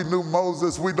like we knew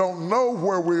Moses. We don't know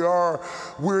where we are.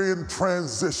 We're in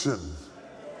transition.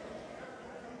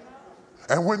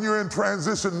 And when you're in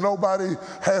transition, nobody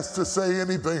has to say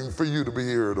anything for you to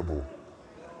be irritable.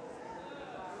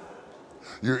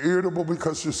 You're irritable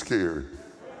because you're scared.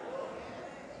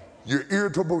 You're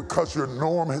irritable because your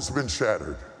norm has been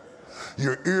shattered.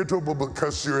 You're irritable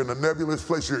because you're in a nebulous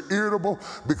place. You're irritable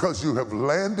because you have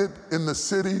landed in the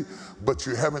city, but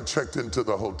you haven't checked into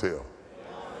the hotel.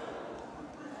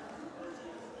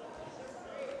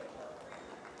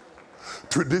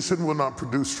 Tradition will not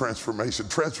produce transformation.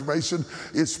 Transformation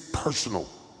is personal.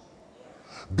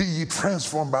 Be ye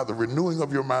transformed by the renewing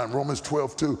of your mind, Romans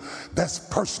 12:2. That's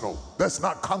personal. That's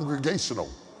not congregational.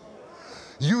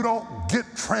 You don't get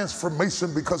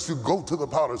transformation because you go to the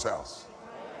potter's house.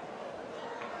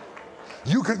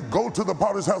 You can go to the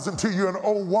potter's house until you're an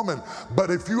old woman, but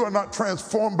if you are not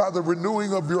transformed by the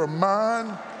renewing of your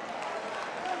mind,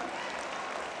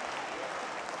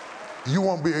 you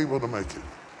won't be able to make it.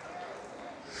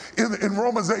 In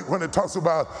Romans 8, when it talks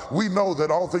about, we know that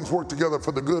all things work together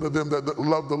for the good of them that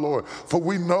love the Lord. For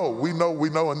we know,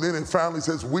 and then it finally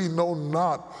says, we know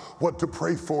not what to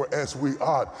pray for as we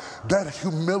ought. That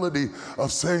humility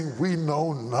of saying we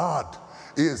know not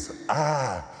is,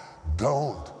 I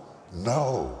don't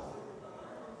know.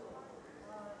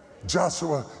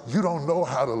 Joshua, you don't know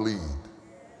how to lead.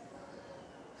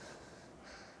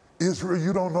 Israel,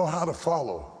 you don't know how to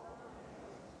follow.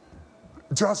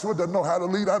 Joshua doesn't know how to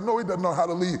lead. I know he doesn't know how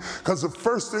to lead because the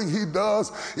first thing he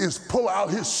does is pull out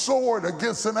his sword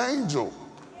against an angel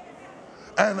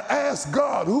and ask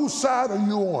God, whose side are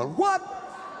you on? What?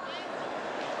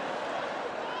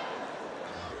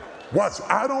 Watch,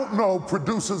 I don't know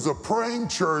produces a praying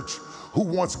church who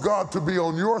wants God to be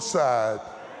on your side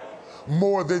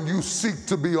more than you seek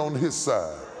to be on his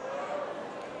side.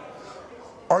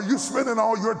 Are you spending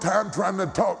all your time trying to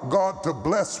talk God to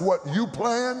bless what you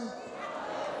plan?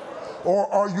 Or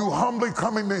are you humbly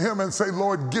coming to him and say,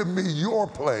 Lord, give me your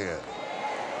plan?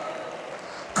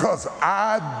 Because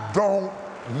I don't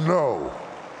know.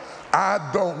 I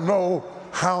don't know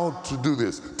how to do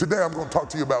this. Today I'm going to talk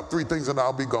to you about three things and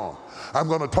I'll be gone. I'm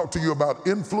going to talk to you about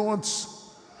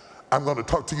influence. I'm going to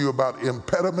talk to you about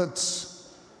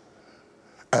impediments.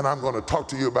 And I'm going to talk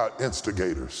to you about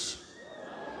instigators.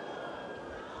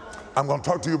 I'm going to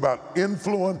talk to you about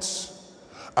influence.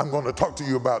 I'm going to talk to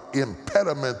you about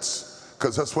impediments,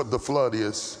 because that's what the flood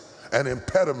is, an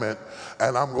impediment,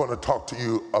 and I'm going to talk to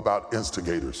you about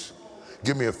instigators.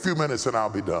 Give me a few minutes and I'll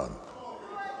be done.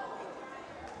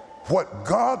 What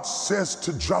God says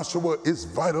to Joshua is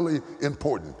vitally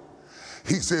important.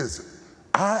 He says,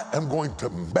 I am going to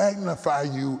magnify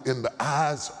you in the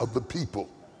eyes of the people,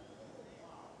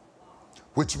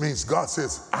 which means God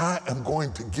says, I am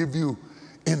going to give you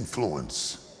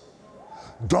influence.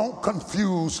 Don't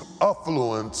confuse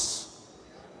affluence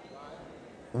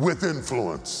with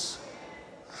influence,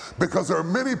 because there are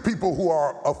many people who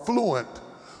are affluent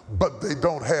but they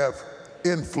don't have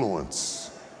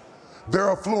influence. They're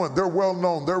affluent, they're well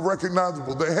known, they're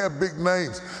recognizable, they have big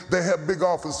names, they have big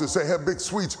offices, they have big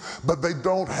suites, but they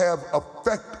don't have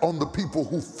effect on the people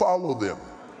who follow them.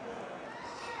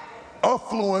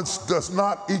 Affluence does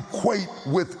not equate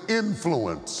with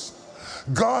influence.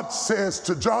 God says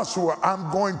to Joshua,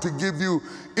 I'm going to give you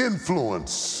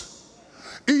influence.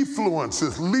 Effluence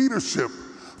is leadership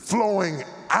flowing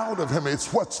out of him.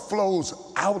 It's what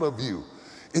flows out of you.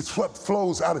 It's what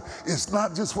flows out of, it's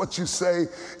not just what you say,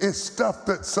 it's stuff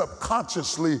that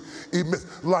subconsciously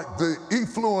emits. Like the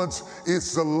effluence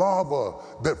is the lava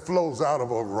that flows out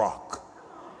of a rock.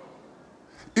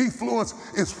 Effluence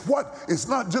is what, it's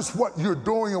not just what you're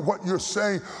doing and what you're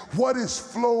saying, what is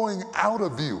flowing out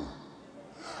of you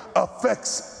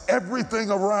affects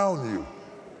everything around you.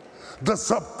 The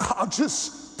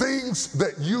subconscious things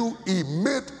that you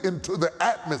emit into the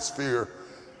atmosphere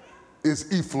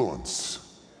is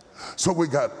effluence. So we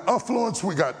got affluence,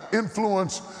 we got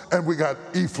influence, and we got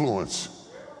effluence.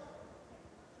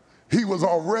 He was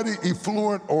already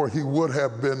effluent, or he would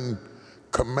have been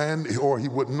commanding, or he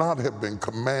would not have been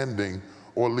commanding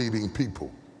or leading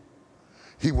people.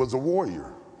 He was a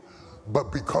warrior,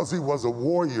 but because he was a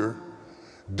warrior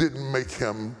didn't make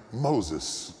him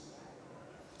Moses.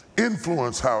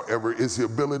 Influence, however, is the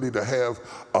ability to have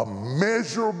a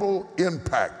measurable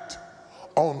impact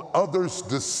on others'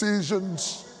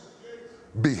 decisions,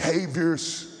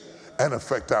 behaviors, and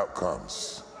affect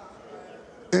outcomes.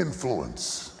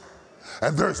 Influence.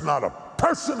 And there's not a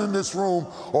person in this room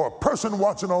or a person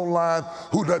watching online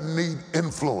who doesn't need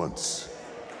influence.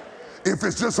 If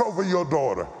it's just over your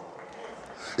daughter,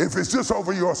 if it's just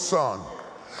over your son,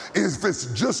 if it's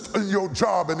just in your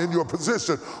job and in your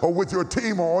position or with your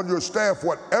team or on your staff,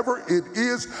 whatever it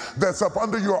is that's up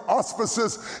under your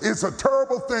auspices, it's a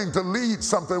terrible thing to lead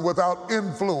something without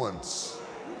influence.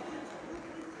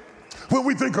 When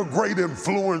we think of great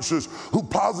influencers who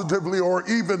positively or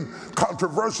even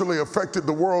controversially affected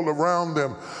the world around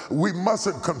them, we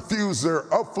mustn't confuse their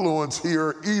affluence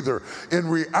here either. In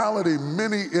reality,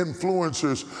 many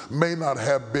influencers may not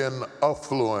have been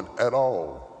affluent at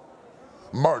all.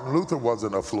 Martin Luther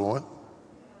wasn't affluent,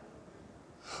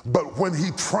 but when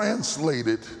he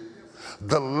translated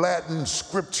the Latin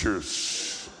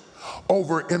scriptures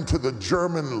over into the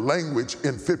German language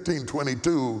in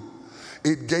 1522,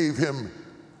 it gave him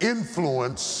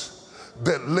influence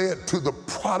that led to the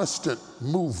Protestant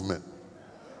movement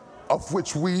of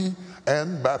which we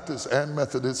and Baptists and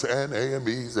Methodists and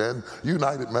AMEs and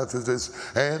United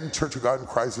Methodists and Church of God in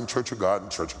Christ and Church of God and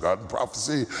Church of God in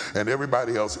Prophecy and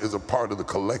everybody else is a part of the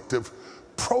collective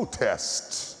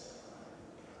protest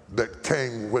that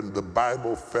came when the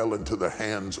Bible fell into the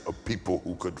hands of people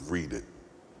who could read it.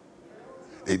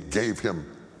 It gave him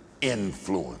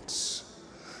influence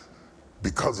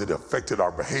because it affected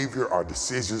our behavior, our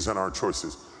decisions, and our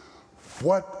choices.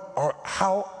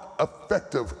 How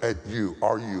effective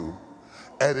are you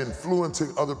at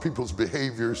influencing other people's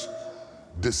behaviors,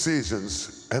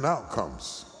 decisions, and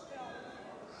outcomes?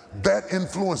 That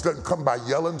influence doesn't come by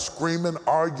yelling, screaming,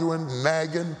 arguing,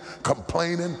 nagging,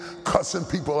 complaining, cussing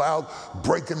people out,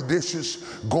 breaking dishes,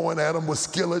 going at them with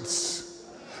skillets.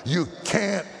 You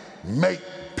can't make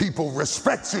people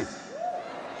respect you.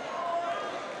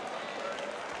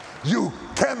 You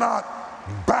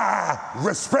cannot buy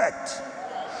respect.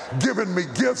 Giving me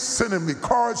gifts, sending me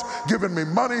cards, giving me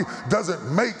money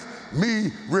doesn't make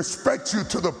me respect you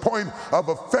to the point of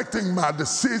affecting my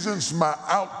decisions, my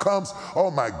outcomes.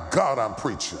 Oh my God, I'm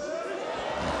preaching.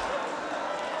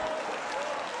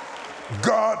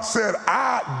 God said,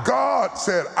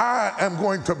 I am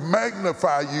going to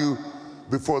magnify you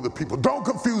before the people. Don't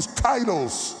confuse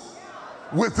titles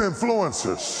with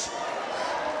influencers.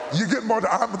 You get more,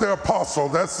 I'm the apostle.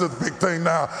 That's the big thing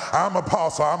now. I'm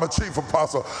apostle. I'm a chief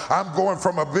apostle. I'm going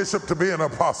from a bishop to being an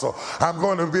apostle. I'm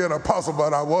going to be an apostle,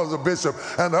 but I was a bishop.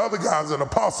 And the other guy's an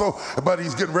apostle, but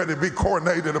he's getting ready to be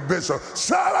coronated a bishop.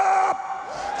 Shut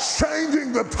up!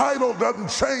 Changing the title doesn't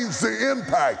change the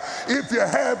impact. If you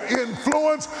have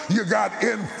influence, you got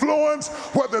influence,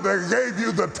 whether they gave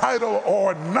you the title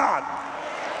or not.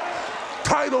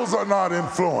 Titles are not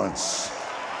influence.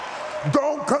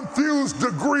 Don't confuse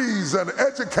degrees and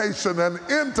education and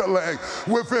intellect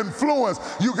with influence.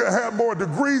 You can have more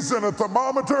degrees than a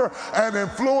thermometer and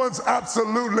influence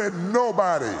absolutely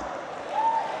nobody.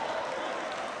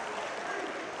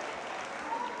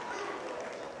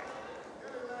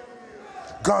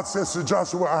 God says to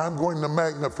Joshua, I'm going to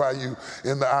magnify you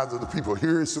in the eyes of the people.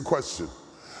 Here is the question,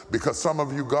 because some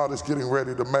of you, God is getting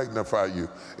ready to magnify you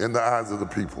in the eyes of the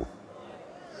people.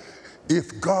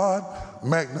 If God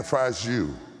magnifies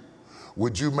you,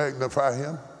 would you magnify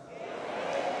him?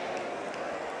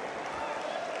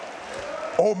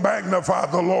 Oh, magnify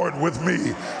the Lord with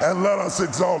me and let us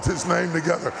exalt his name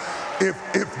together.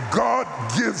 If God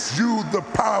gives you the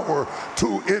power to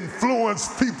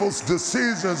influence people's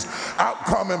decisions,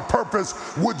 outcome, and purpose,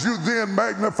 would you then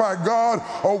magnify God,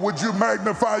 or would you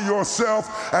magnify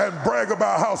yourself and brag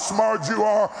about how smart you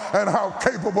are and how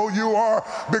capable you are?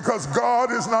 Because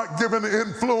God is not giving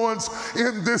influence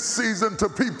in this season to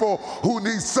people who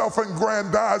need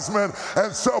self-aggrandizement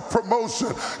and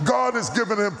self-promotion. God is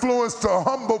giving influence to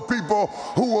humble people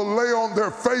who will lay on their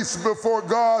face before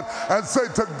God and say,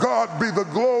 to God be the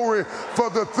glory for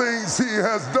the things he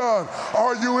has done.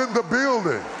 Are you in the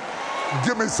building?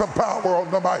 Give me some power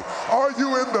on the mic. Are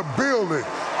you in the building?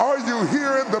 Are you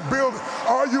here in the building?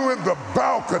 Are you in the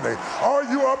balcony? Are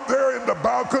you up there in the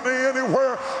balcony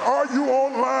anywhere? Are you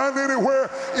online anywhere?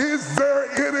 Is there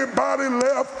anybody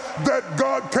left that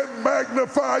God can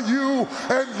magnify you,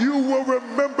 and you will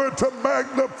remember to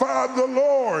magnify the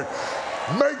Lord?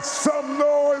 Make some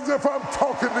noise if I'm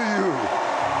talking to you.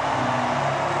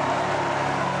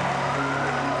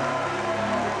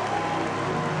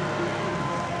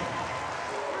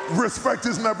 Respect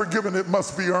is never given, it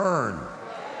must be earned.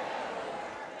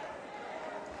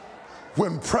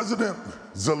 When President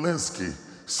Zelensky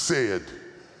said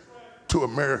to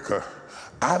America,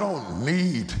 I don't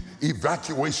need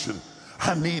evacuation,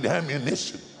 I need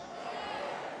ammunition.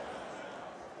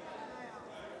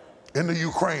 In the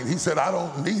Ukraine, he said, I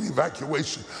don't need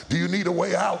evacuation. Do you need a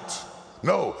way out?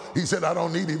 No. He said, I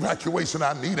don't need evacuation,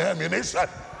 I need ammunition.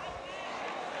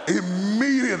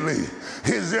 Immediately,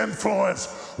 his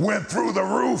influence went through the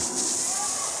roof.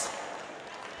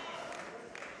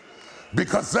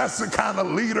 Because that's the kind of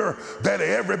leader that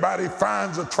everybody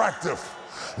finds attractive.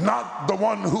 Not the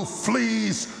one who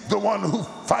flees, the one who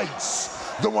fights.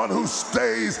 The one who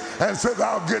stays and says,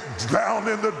 I'll get down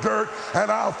in the dirt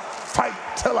and I'll fight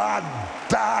till I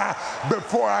die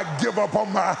before I give up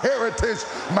on my heritage,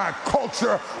 my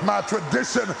culture, my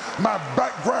tradition, my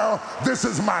background. This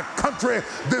is my country.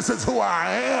 This is who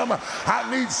I am. I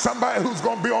need somebody who's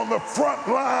going to be on the front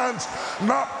lines,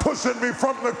 not pushing me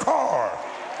from the car.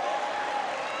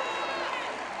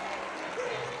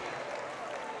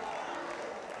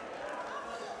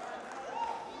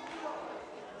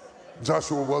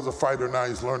 Joshua was a fighter, now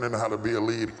he's learning how to be a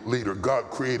leader. God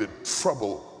created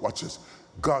trouble, watch this,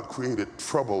 God created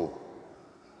trouble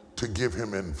to give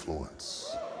him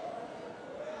influence.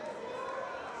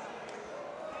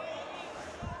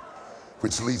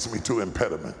 which leads me to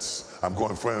impediments. I'm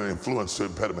going from influence to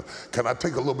impediment. Can I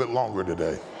take a little bit longer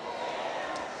today?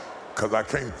 Because I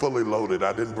came fully loaded.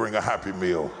 I didn't bring a Happy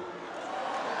Meal.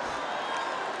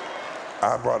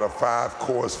 I brought a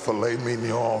 5-course filet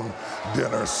mignon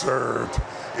dinner served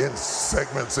in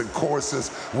segments and courses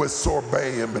with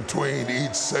sorbet in between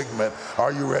each segment.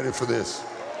 Are you ready for this?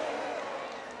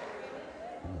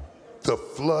 The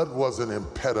flood was an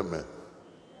impediment.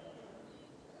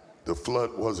 The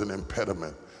flood was an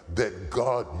impediment that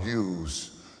God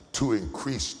used to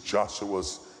increase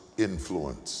Joshua's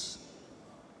influence.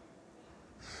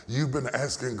 You've been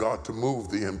asking God to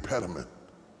move the impediment.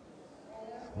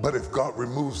 But if God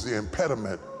removes the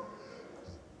impediment,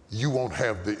 you won't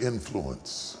have the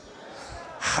influence.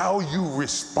 How you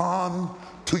respond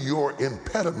to your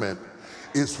impediment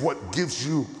is what gives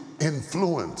you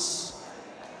influence.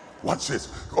 Watch this.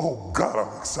 Oh God,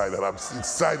 I'm excited. I'm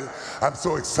excited. I'm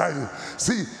so excited.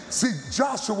 See,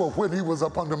 Joshua, when he was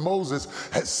up under Moses,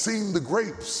 had seen the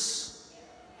grapes.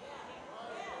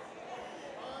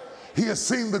 He had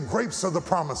seen the grapes of the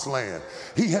promised land.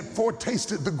 He had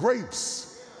foretasted the grapes.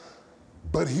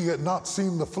 But he had not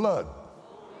seen the flood.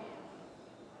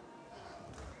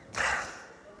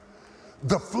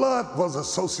 The flood was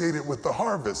associated with the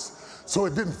harvest, so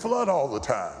it didn't flood all the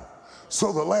time.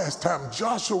 So the last time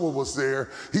Joshua was there,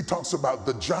 he talks about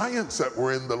the giants that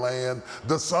were in the land,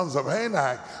 the sons of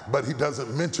Anak, but he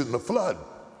doesn't mention the flood.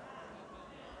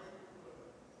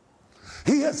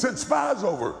 He had sent spies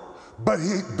over, but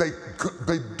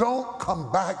they don't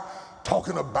come back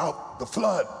talking about the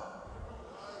flood.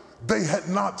 They had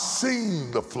not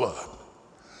seen the flood.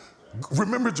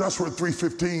 Remember Joshua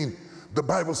 3:15, the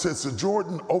Bible says the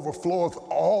Jordan overfloweth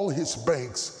all his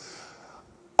banks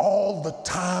all the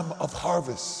time of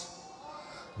harvest.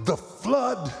 The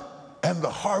flood and the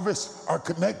harvest are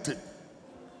connected.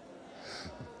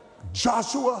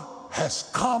 Joshua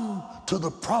has come to the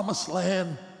promised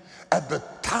land at the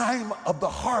time of the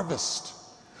harvest,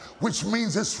 which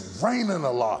means it's raining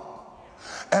a lot.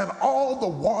 And all the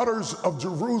waters of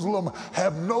Jerusalem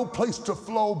have no place to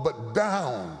flow but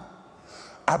down.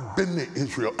 I've been to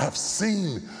Israel. I've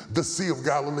seen the Sea of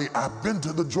Galilee. I've been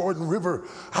to the Jordan River.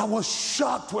 I was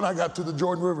shocked when I got to the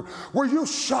Jordan River. Were you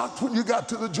shocked when you got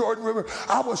to the Jordan River?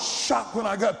 I was shocked when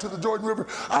I got to the Jordan River.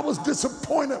 I was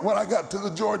disappointed when I got to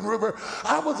the Jordan River.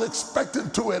 I was expecting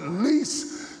to at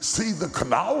least see the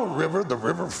Kanawha River, the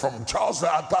river from Charleston.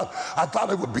 I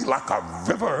thought it would be like a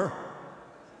river.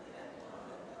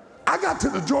 I got to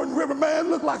the Jordan River, man, it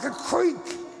looked like a creek.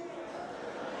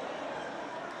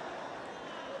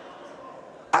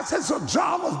 I said, so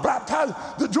John was baptized.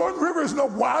 The Jordan River is no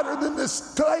wider than this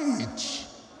stage.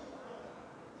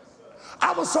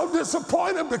 I was so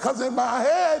disappointed because in my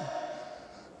head,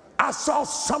 I saw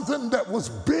something that was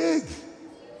big.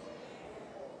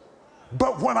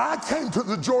 But when I came to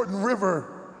the Jordan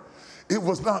River, it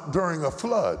was not during a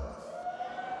flood.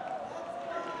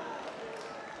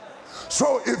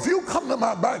 So if you come to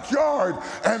my backyard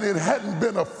and it hadn't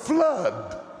been a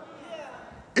flood,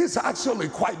 it's actually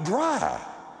quite dry.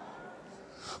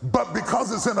 But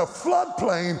because it's in a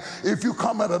floodplain, if you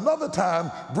come at another time,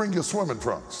 bring your swimming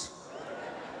trunks.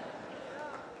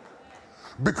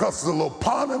 Because the little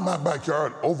pond in my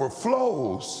backyard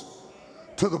overflows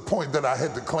to the point that I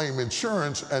had to claim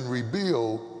insurance and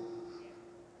rebuild,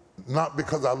 not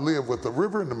because I live with the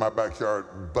river in my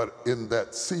backyard, but in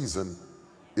that season,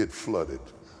 it flooded.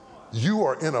 You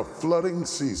are in a flooding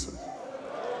season.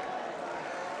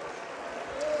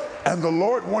 And the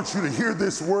Lord wants you to hear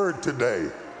this word today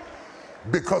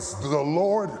because the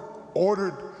Lord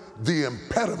ordered the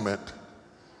impediment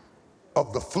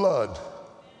of the flood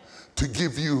to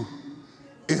give you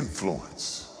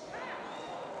influence.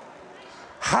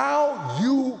 How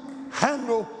you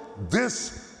handle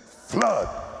this flood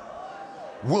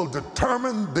will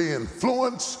determine the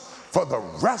influence for the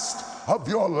rest of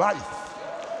your life,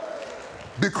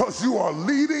 because you are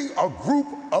leading a group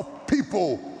of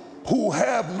people who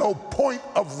have no point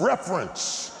of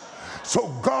reference. So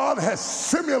God has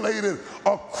simulated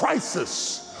a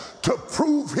crisis to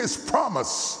prove his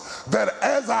promise that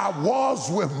as I was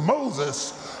with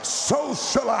Moses, so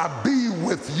shall I be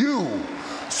with you.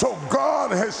 So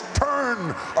God has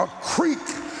turned a creek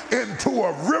into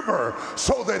a river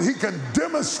so that he can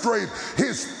demonstrate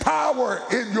his power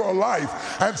in your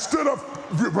life. Instead of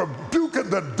rebuking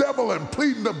the devil and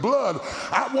pleading the blood,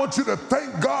 I want you to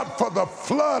thank God for the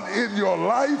flood in your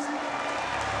life.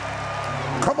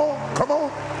 Come on, come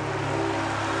on,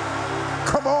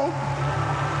 come on.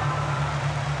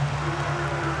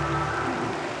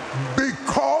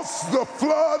 Because because the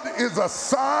flood is a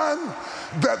sign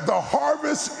that the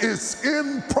harvest is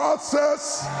in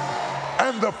process,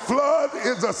 and the flood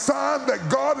is a sign that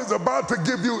God is about to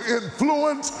give you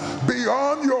influence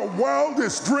beyond your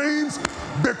wildest dreams,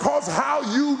 because how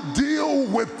you deal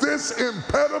with this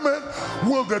impediment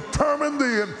will determine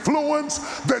the influence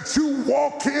that you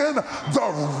walk in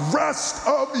the rest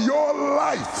of your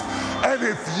life. And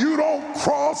if you don't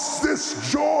cross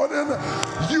this Jordan,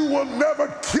 you will never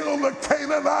kill the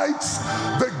Canaanites,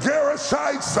 the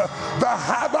Gerishites, the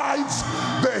Hivites,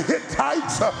 the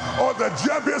Hittites, or the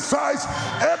Jebusites.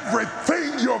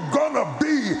 Everything you're gonna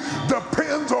be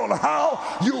depends on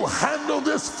how you handle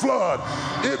this flood.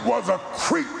 It was a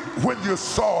creek when you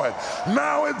saw it.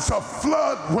 Now it's a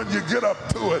flood when you get up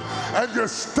to it. And you're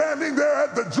standing there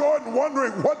at the Jordan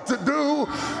wondering what to do.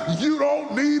 You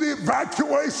don't need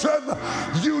evacuation.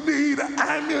 You need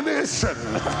ammunition.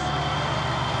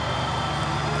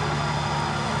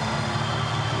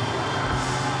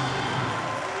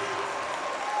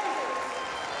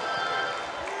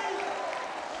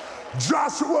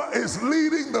 Joshua is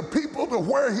leading the people to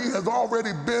where he has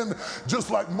already been,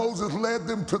 just like Moses led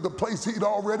them to the place he'd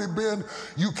already been.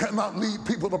 You cannot lead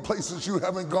people to places you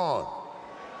haven't gone.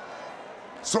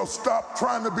 So stop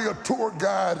trying to be a tour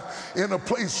guide in a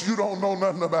place you don't know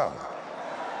nothing about.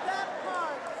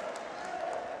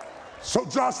 So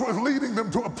Joshua is leading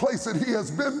them to a place that he has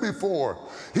been before.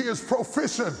 He is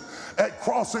proficient at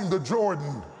crossing the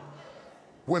Jordan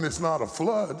when it's not a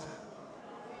flood.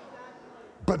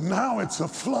 But now it's a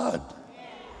flood.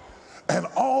 And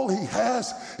all he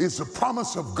has is the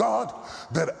promise of God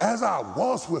that as I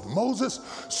was with Moses,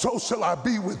 so shall I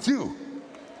be with you.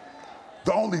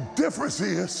 The only difference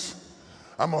is,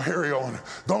 I'm gonna hurry on.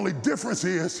 The only difference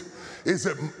is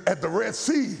that at the Red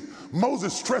Sea,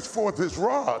 Moses stretched forth his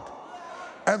rod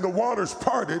and the waters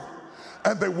parted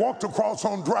and they walked across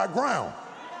on dry ground.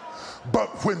 But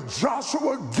when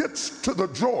Joshua gets to the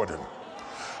Jordan,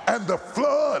 and the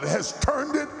flood has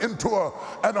turned it into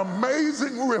an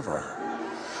amazing river.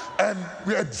 And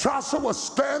Joshua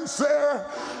stands there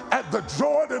at the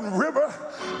Jordan River,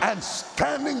 and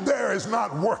standing there is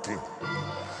not working.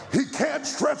 He can't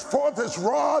stretch forth his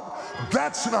rod.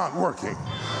 That's not working.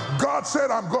 God said,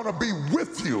 I'm going to be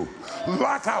with you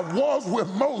like I was with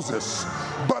Moses,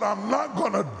 but I'm not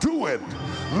going to do it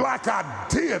like I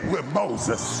did with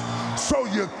Moses. So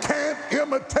you can't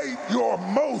imitate your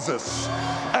Moses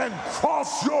and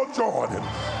cross your Jordan.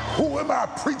 Who am I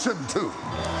preaching to?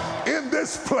 In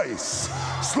this place,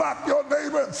 slap your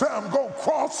neighbor and say, I'm going to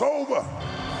cross over.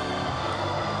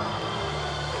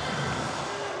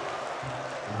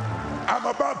 I'm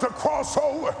about to cross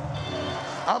over.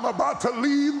 I'm about to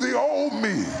leave the old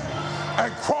me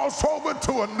and cross over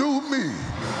to a new me.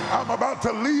 I'm about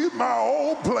to leave my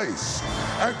old place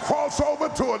and cross over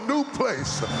to a new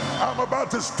place. I'm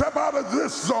about to step out of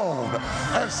this zone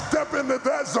and step into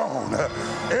that zone.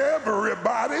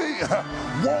 Everybody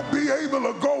won't be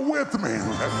able to go with me.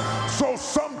 So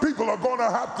some people are going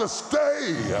to have to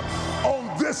stay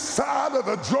on this side of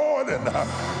the Jordan,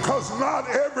 because not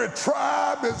every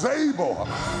tribe is able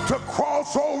to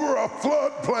cross over a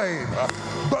floodplain.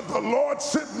 But the Lord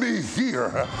sent me here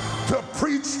to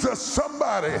preach to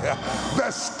somebody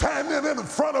that's standing in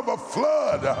front of a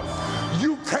flood.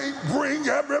 You can't bring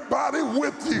everybody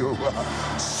with you.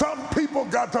 Some people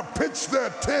got to pitch their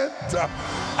tent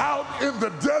out in the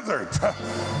desert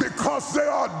because they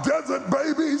are desert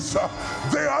babies.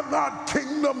 They are not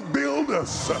kingdom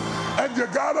builders. And you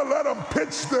got to let them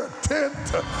pitch their tent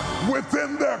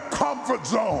within their comfort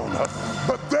zone.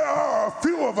 But there are a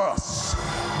few of us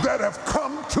that have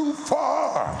come too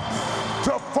far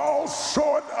to fall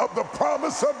short of the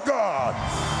promise of God.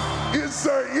 Is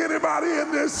there anybody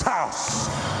in this house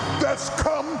that's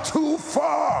come too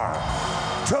far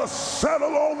to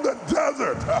settle on the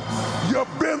desert?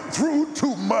 You've been through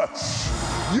too much.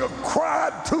 You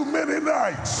cried too many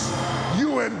nights.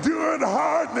 You endured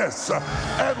hardness.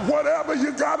 And whatever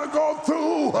you got to go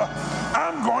through,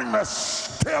 I'm going to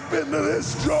step into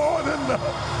this Jordan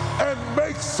and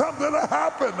make something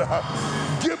happen.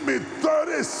 Give me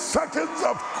 30 seconds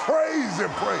of crazy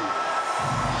praise.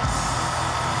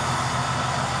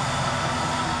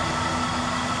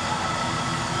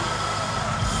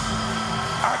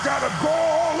 I gotta go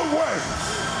all the way.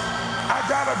 I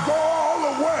gotta go all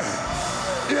the way.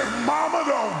 If mama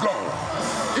don't go,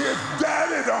 if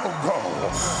daddy don't go,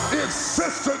 if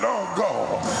sister don't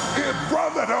go, if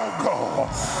brother don't go,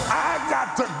 I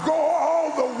got to go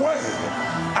all the way.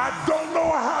 I don't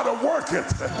know how to work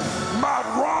it. My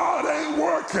rod ain't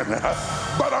working,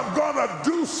 but I'm gonna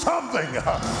do something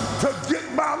to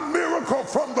get my miracle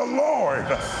from the Lord.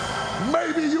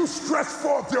 Maybe you stretched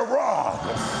forth your rod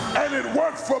and it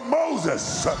worked for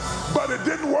Moses, but it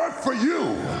didn't work for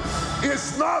you.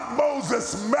 It's not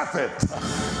Moses' method.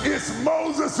 It's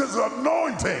Moses'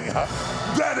 anointing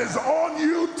that is on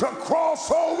you to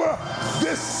cross over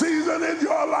this season in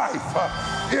your life.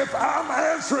 If I'm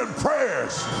answering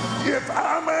prayers, if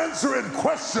I'm answering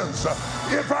questions,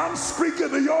 if I'm speaking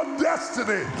to your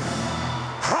destiny,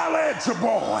 holla at your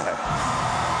boy.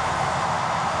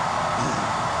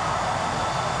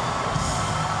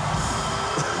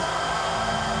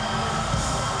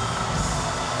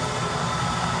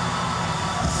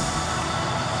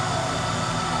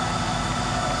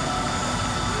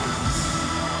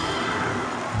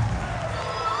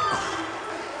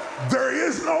 There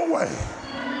is no way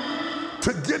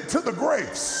to get to the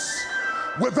grapes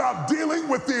without dealing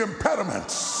with the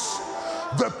impediments.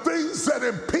 The things that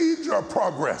impede your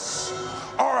progress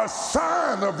are a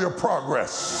sign of your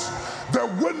progress. There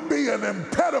wouldn't be an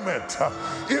impediment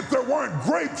if there weren't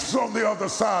grapes on the other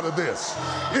side of this,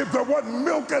 if there wasn't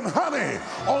milk and honey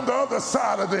on the other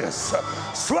side of this.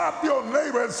 Slap your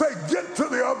neighbor and say, get to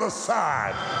the other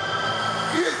side.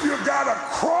 If you gotta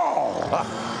crawl,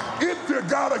 if you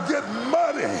gotta get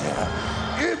muddy,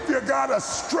 if you gotta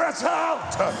stretch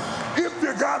out, if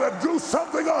you gotta do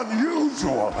something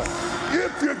unusual,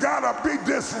 if you gotta be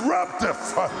disruptive,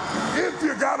 if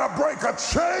you gotta break a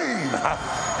chain,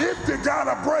 if you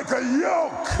gotta break a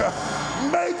yoke,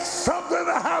 make something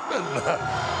happen.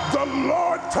 The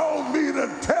Lord told me to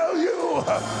tell you,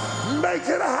 make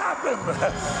it happen.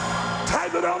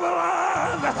 Type it on the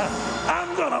line.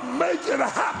 I'm gonna make it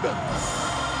happen.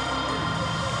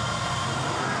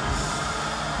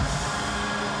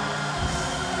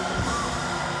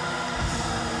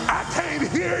 I can't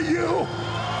hear you.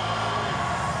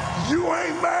 You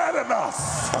ain't mad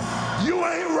enough. You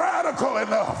ain't radical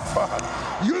enough.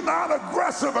 You're not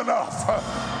aggressive enough.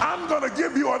 I'm going to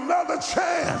give you another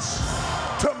chance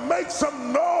to make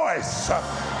some noise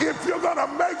if you're going to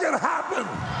make it happen.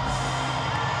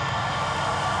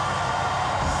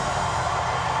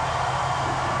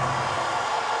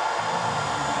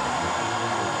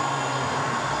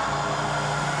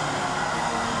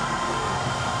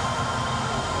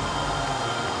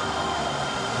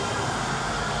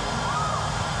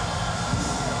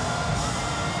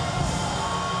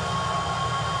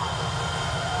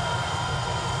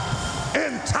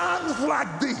 In times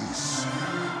like these,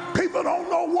 people don't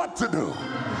know what to do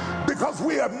because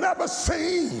we have never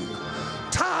seen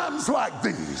times like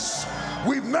these.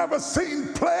 We've never seen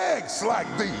plagues like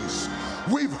these.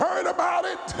 We've heard about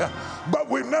it, but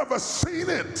we've never seen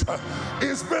it.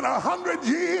 It's been 100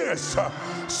 years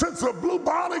since the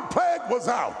bubonic plague was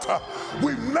out.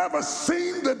 We've never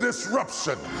seen the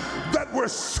disruption that we're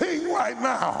seeing right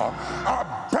now.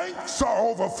 Our banks are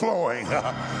overflowing.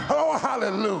 Oh,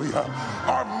 hallelujah.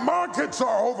 Our markets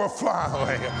are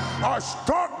overflowing. Our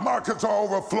stock markets are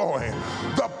overflowing.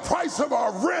 The price of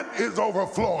our rent is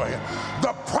overflowing.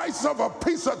 The price of a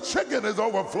piece of chicken is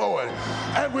overflowing.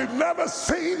 And we've never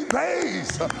seen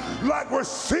days like we're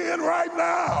seeing right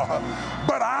now.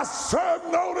 But I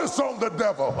serve notice on the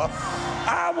devil.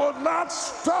 I will not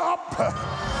stop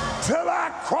till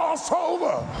I cross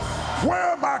over.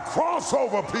 Where are my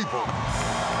crossover people?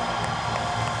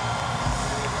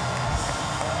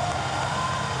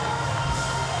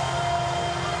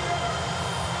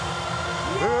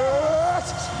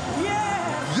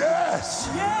 Yes.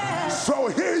 Yes. So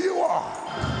here you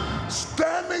are,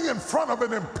 standing in front of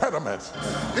an impediment.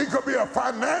 It could be a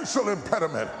financial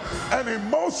impediment, an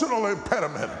emotional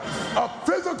impediment, a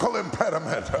physical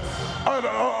impediment,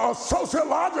 a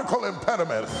sociological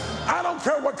impediment. I don't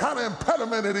care what kind of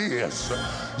impediment it is.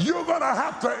 You're going to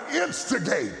have to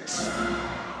instigate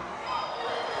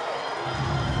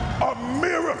a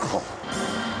miracle.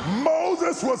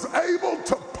 Moses was able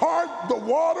to part the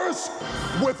waters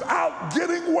without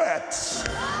getting wet.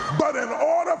 But in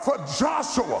order for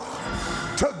Joshua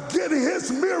to get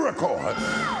his miracle,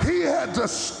 he had to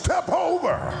step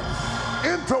over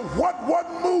into what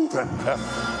wasn't moving.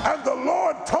 And the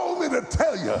Lord told me to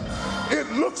tell you,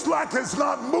 it looks like it's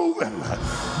not moving,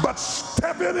 but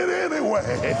step in it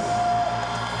anyway.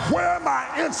 Where are my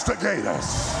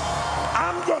instigators?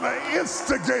 I'm going to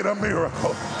instigate a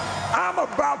miracle. I'm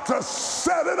about to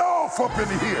set it off up in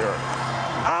here.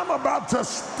 I'm about to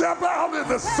step out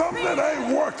into something that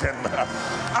ain't working.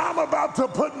 I'm about to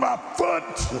put my foot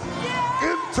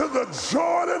into the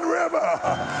Jordan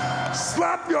River.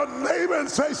 Slap your neighbor and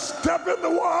say, step in the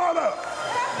water.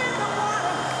 Step in the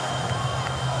water.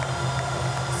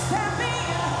 Step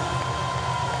in.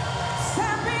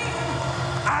 Step in.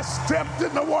 I stepped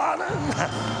in the water.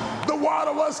 The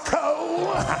water was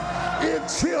cold, it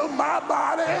chilled my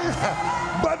body,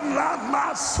 but not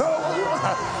my soul.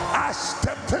 I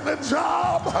stepped in the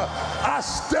job, I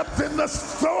stepped in the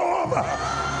storm,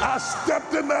 I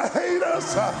stepped in the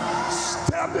haters,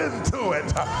 step into it.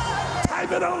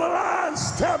 Type it on the line,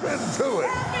 step into it.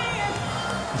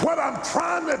 What I'm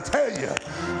trying to tell you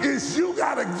is you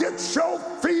got to get your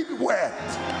feet wet.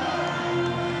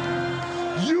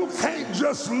 You can't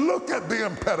just look at the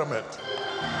impediment.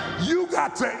 You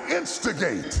got to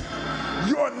instigate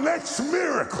your next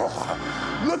miracle.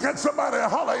 Look at somebody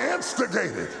and holler,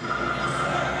 instigate it.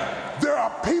 There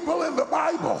are people in the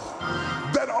Bible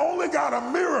that only got a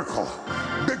miracle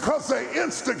because they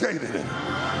instigated it.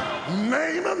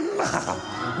 Naaman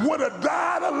would have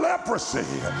died of leprosy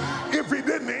if he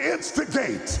didn't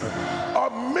instigate a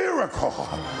miracle.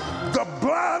 The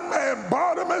blind man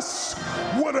Bartimaeus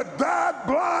would have died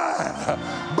blind,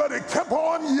 but he kept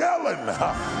on yelling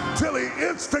till he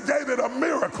instigated a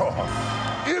miracle.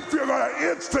 If you're going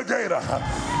to instigate a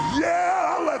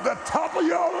yell at the top of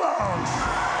your lungs.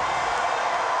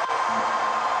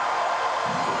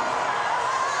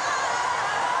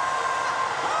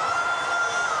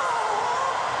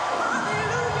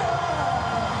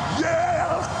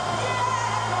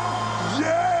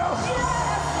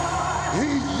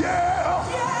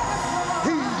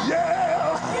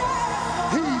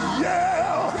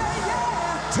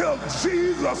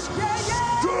 Jesus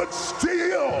stood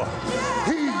still.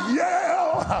 He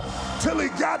yelled till he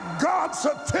got God's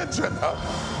attention.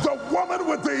 The woman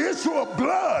with the issue of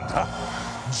blood,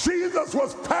 Jesus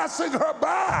was passing her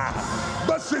by,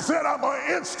 but she said, I'm going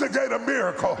to instigate a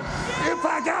miracle. If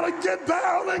I got to get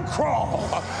down and crawl,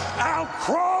 I'll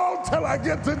crawl till I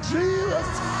get to Jesus.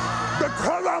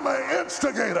 Because I'm an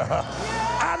instigator,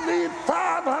 I need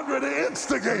 500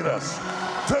 instigators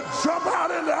to jump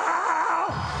out in the aisle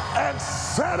and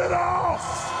set it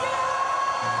off.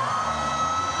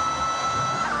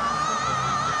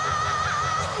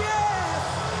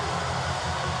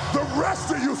 The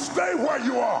rest of you stay where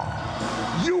you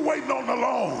are. You waiting on the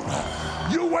loan.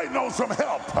 You waiting on some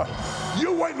help.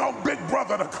 You waiting on Big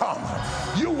Brother to come.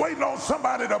 You waiting on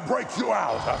somebody to break you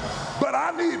out. But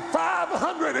I need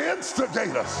 500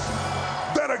 instigators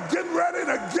that are getting ready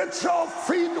to get your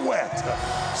feet wet.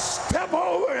 Step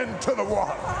over into the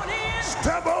water.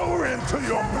 Step over into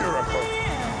your miracle.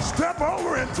 Step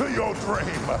over into your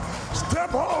dream.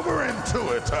 Step over into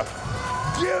it.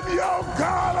 Give your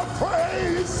God a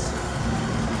praise.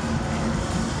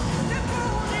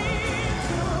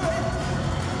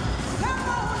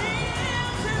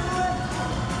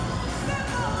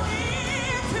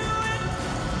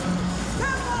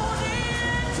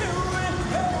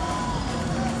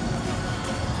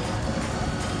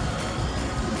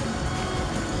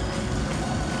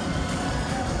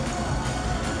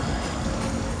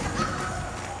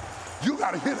 You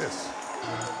got to hear this.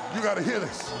 You got to hear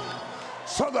this.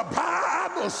 So the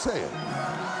Bible said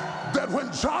that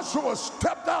when Joshua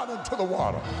stepped out into the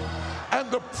water and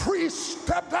the priest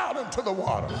stepped out into the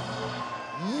water,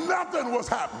 nothing was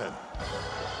happening.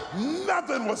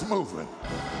 Nothing was moving.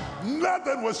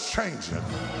 Nothing was changing.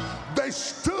 They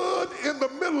stood in the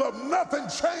middle of nothing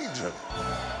changing.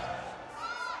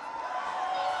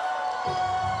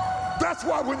 That's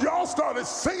why when y'all started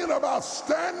singing about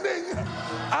standing,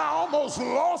 I almost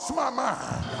lost my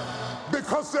mind.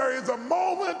 Because there is a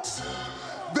moment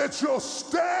that you'll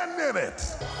stand in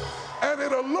it and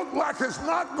it'll look like it's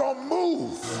not gonna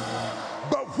move.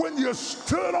 But when you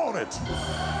stood on it,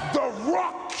 the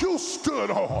rock you stood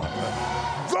on,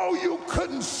 though you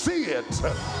couldn't see it,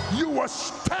 you were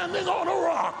standing on a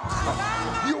rock.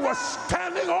 You were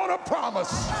standing on a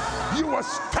promise. You were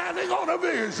standing on a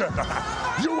vision.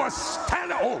 You were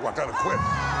standing, oh, I gotta quit.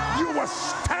 You were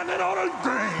standing on a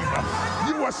dream.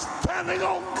 You were standing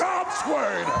on God's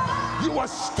word. You were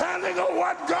standing on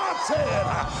what God said.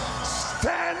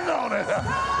 Stand on it.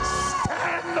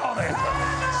 Stand on it.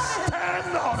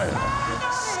 Stand on it.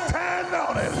 Stand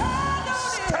on it.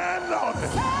 Stand on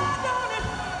it.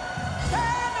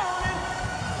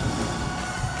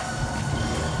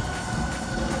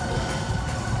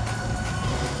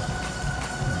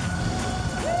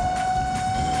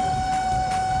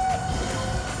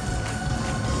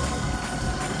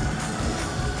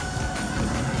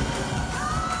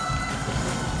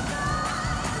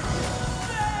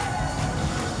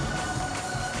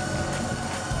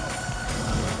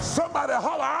 Somebody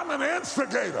holler, I'm an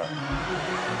instigator.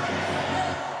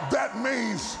 That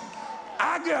means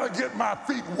I gotta get my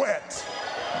feet wet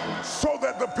so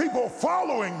that the people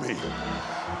following me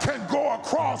can go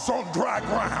across on dry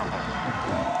ground.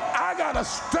 I I got to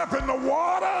step in the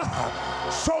water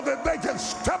so that they can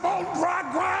step on dry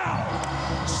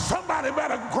ground. Somebody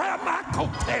better grab my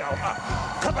coattail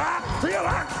because I feel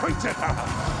like preaching.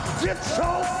 Get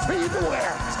your feet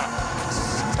wet.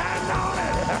 Stand on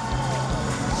it.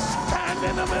 Stand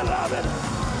in the middle of it.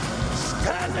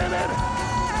 Stand in it.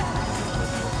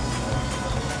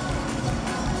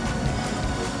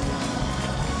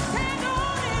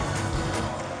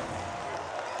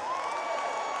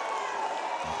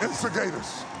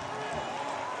 Instigators,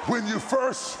 when you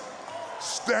first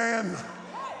stand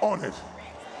on it,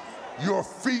 your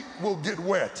feet will get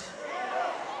wet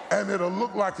and it'll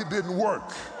look like it didn't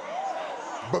work.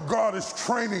 But God is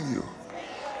training you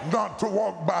not to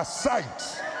walk by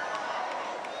sight,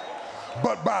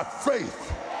 but by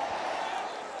faith.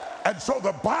 And so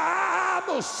the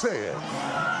Bible said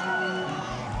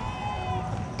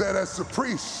that as the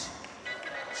priests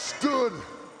stood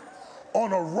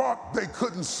on a rock they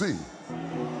couldn't see,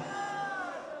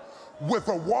 with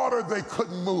a water they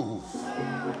couldn't move,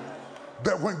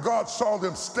 that when God saw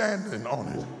them standing on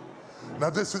it, now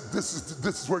this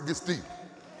is where it gets deep.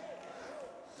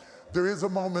 There is a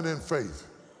moment in faith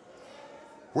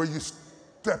where you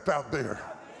stepped out there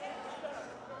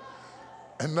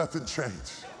and nothing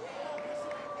changed.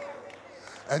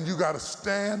 And you got to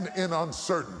stand in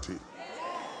uncertainty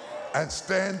and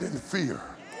stand in fear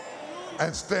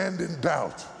and stand in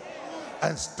doubt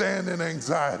and stand in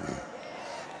anxiety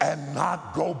and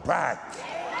not go back.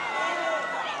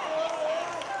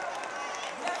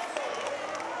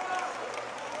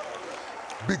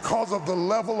 Because of the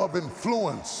level of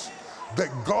influence that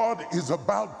God is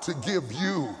about to give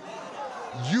you,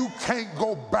 you can't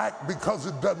go back because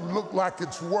it doesn't look like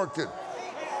it's working.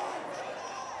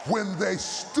 When they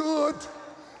stood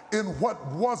in what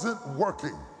wasn't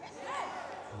working,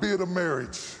 be it a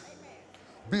marriage,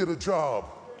 be it a job,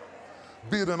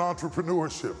 be it an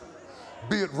entrepreneurship,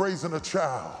 be it raising a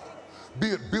child, be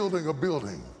it building a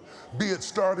building, be it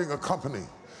starting a company,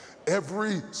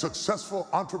 every successful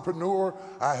entrepreneur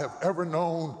I have ever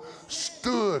known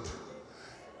stood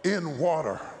in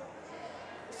water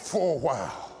for a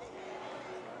while,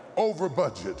 over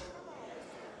budget,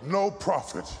 no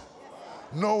profit,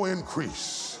 no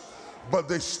increase, but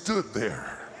they stood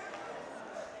there.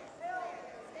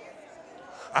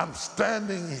 I'm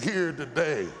standing here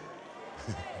today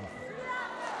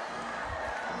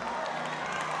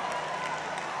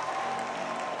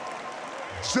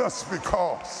just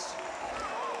because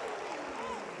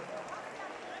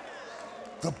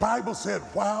the Bible said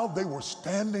while they were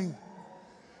standing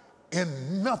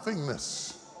in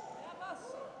nothingness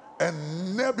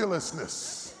and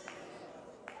nebulousness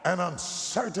and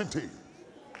uncertainty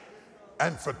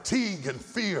and fatigue and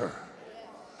fear,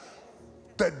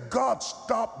 that God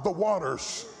stopped the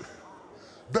waters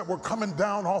that were coming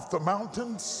down off the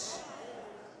mountains.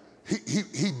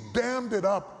 He dammed it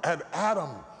up at Adam,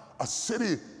 a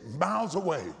city miles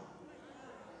away.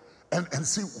 And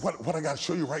see what I got to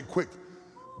show you right quick.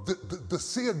 The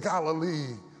Sea of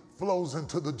Galilee flows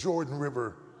into the Jordan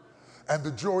River, and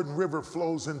the Jordan River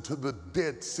flows into the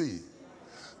Dead Sea.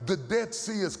 The Dead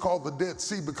Sea is called the Dead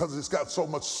Sea because it's got so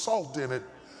much salt in it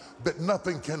that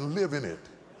nothing can live in it.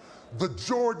 The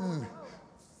Jordan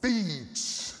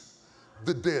feeds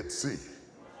the Dead Sea.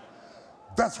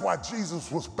 That's why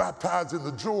Jesus was baptized in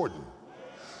the Jordan,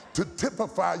 to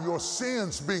typify your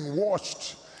sins being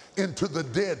washed into the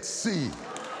Dead Sea,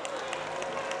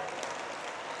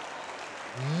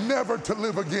 never to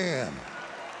live again.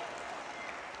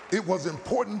 It was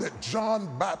important that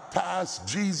John baptized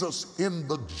Jesus in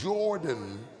the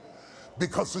Jordan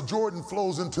because the Jordan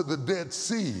flows into the Dead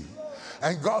Sea.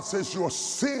 And God says, your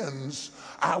sins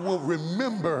I will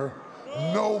remember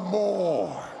no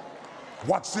more.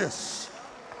 Watch this.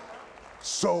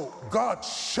 So God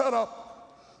shut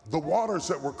up the waters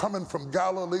that were coming from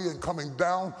Galilee and coming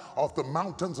down off the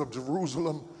mountains of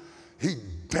Jerusalem. He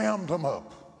dammed them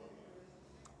up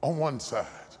on one side,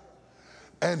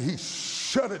 and he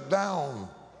shut it down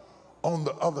on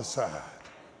the other side,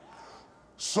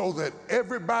 so that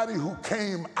everybody who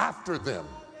came after them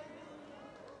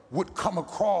would come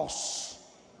across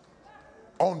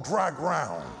on dry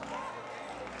ground.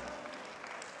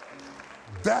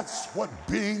 That's what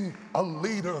being a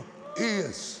leader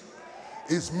is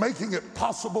making it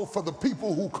possible for the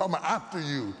people who come after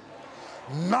you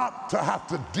not to have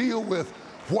to deal with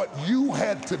what you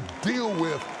had to deal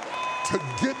with to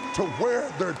get to where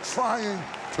they're trying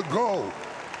to go.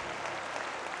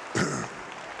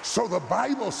 So the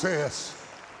Bible says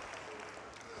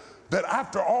that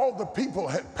after all the people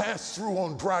had passed through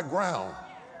on dry ground,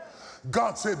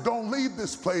 God said, don't leave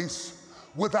this place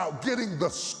without getting the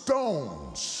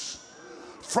stones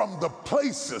from the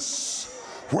places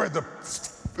where the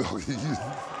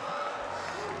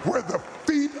where the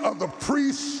feet of the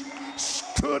priests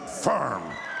stood firm.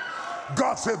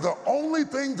 God said the only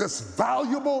thing that's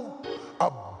valuable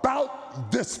about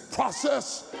this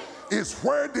process is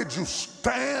where did you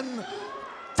stand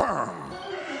firm.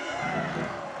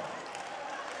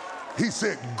 He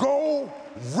said, go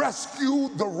rescue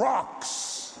the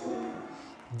rocks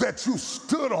that you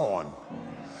stood on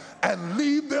and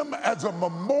leave them as a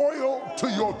memorial to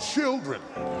your children,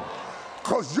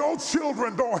 because your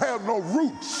children don't have no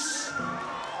roots.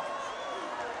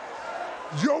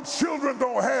 Your children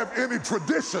don't have any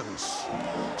traditions.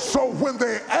 So when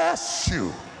they ask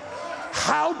you,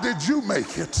 how did you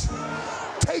make it?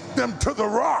 Take them to the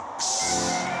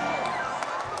rocks.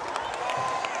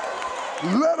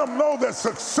 Let them know that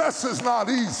success is not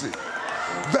easy,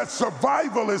 that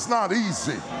survival is not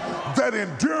easy, that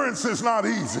endurance is not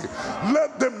easy.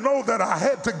 Let them know that I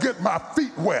had to get my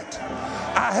feet wet.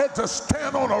 I had to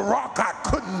stand on a rock I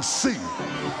couldn't see,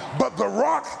 but the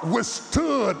rock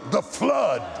withstood the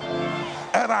flood,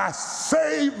 and I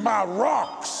saved my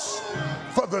rocks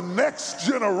for the next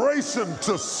generation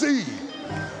to see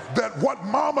that what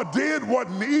mama did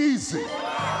wasn't easy.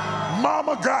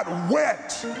 Mama got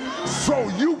wet so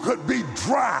you could be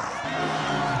dry.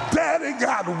 Daddy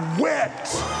got wet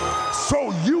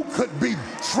so you could be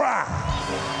dry.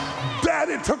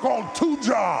 Daddy took on 2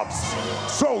 jobs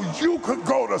so you could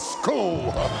go to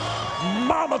school.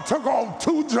 Mama took on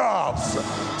 2 jobs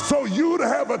so you'd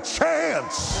have a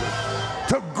chance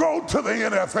to go to the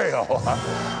NFL.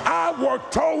 I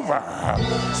worked over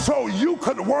so you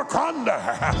could work under.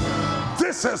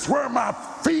 This is where my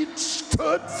feet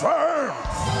stood firm,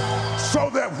 so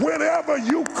that whenever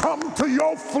you come to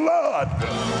your flood,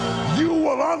 you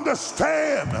will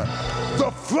understand the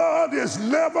flood is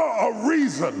never a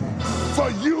reason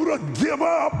for you to give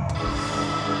up.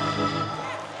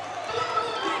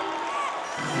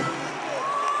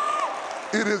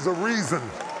 It is a reason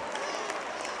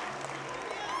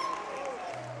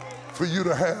for you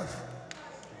to have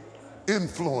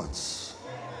influence.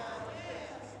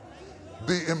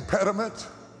 The impediment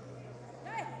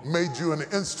made you an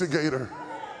instigator,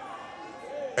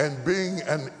 and being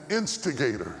an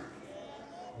instigator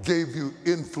gave you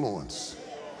influence.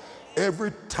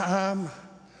 Every time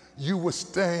you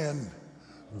withstand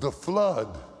the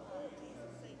flood,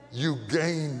 you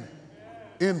gain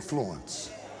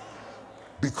influence,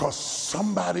 because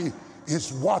somebody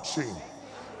is watching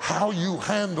how you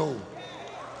handle,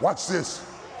 watch this,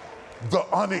 the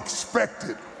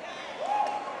unexpected.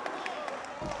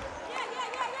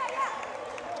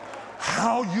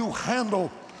 How you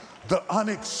handle the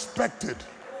unexpected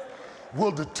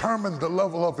will determine the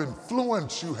level of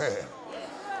influence you have.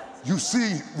 You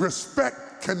see,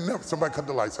 respect can never, somebody cut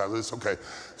the lights out, it's okay.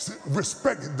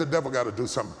 Respect, the devil got to do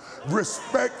something.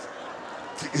 Respect,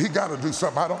 he got to do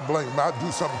something. I don't blame him, I'll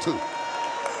do something too.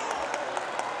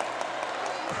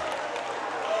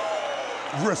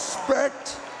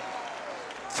 Respect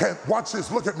can, watch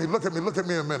this, look at me a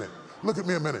minute. Look at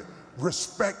me a minute.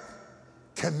 Respect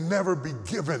can never be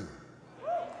given.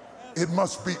 It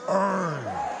must be earned.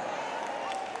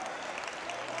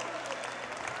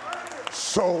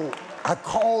 So I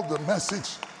call the message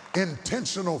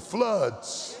intentional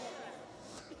floods,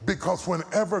 because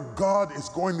whenever God is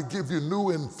going to give you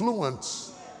new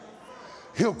influence,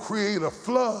 he'll create a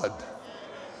flood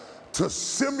to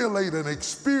simulate an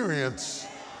experience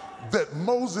that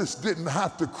Moses didn't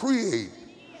have to create.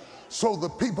 So the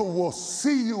people will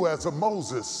see you as a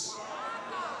Moses.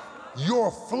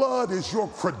 Your flood is your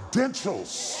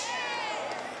credentials.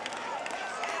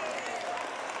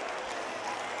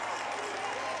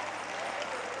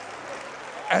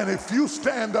 And if you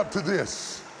stand up to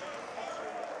this,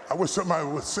 I wish somebody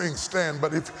would sing stand,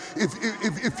 but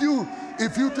if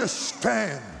you just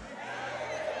stand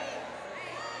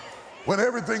when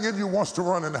everything in you wants to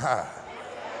run and hide,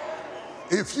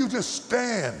 if you just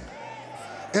stand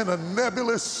in a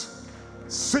nebulous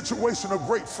situation of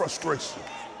great frustration,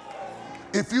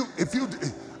 if you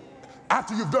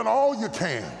after you've done all you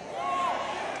can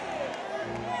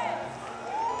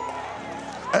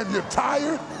and you're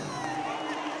tired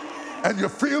and your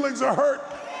feelings are hurt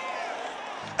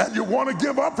and you want to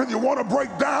give up and you want to break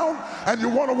down and you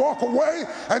want to walk away,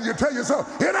 and you tell yourself,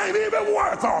 it ain't even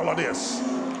worth all of this.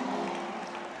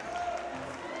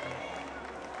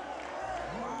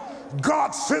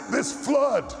 God sent this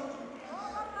flood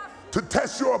to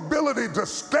test your ability to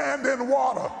stand in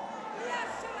water,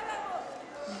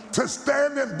 to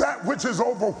stand in that which is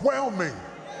overwhelming.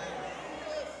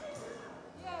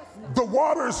 The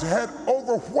waters had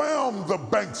overwhelmed the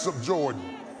banks of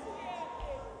Jordan.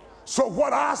 So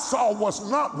what I saw was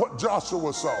not what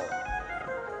Joshua saw,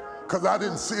 because I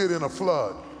didn't see it in a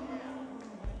flood.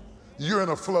 You're in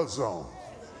a flood zone.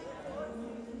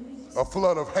 A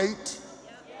flood of hate,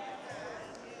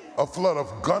 a flood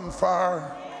of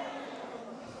gunfire,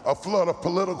 a flood of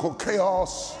political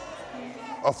chaos,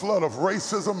 a flood of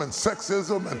racism and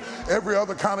sexism and every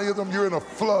other kind of ism. You're in a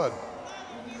flood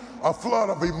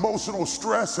of emotional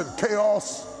stress and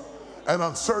chaos and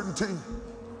uncertainty.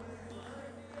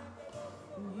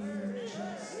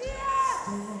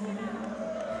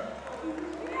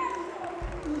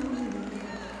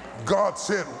 God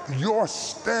said, you're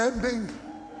standing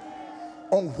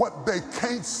on what they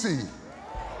can't see.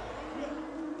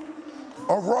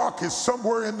 A rock is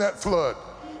somewhere in that flood.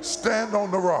 Stand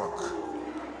on the rock.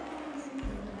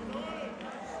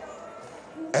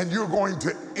 And you're going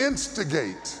to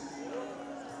instigate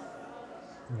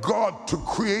God to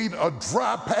create a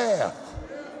dry path.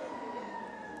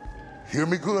 Hear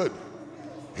me good.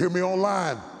 Hear me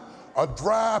online. A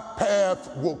dry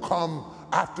path will come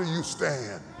after you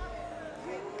stand.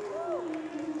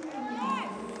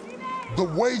 The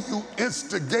way you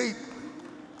instigate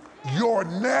your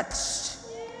next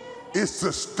is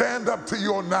to stand up to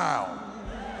your now.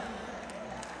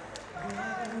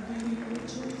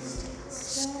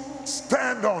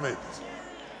 Stand on it.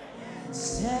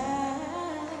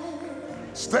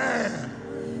 Stand.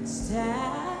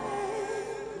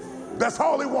 That's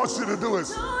all he wants you to do is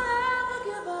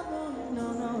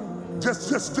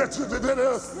just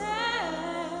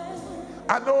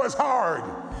I know it's hard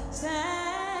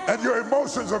and your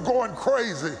emotions are going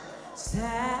crazy.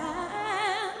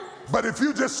 But if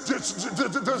you just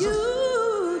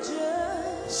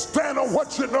stand on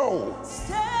what you know,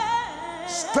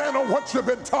 stand on what you've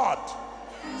been taught,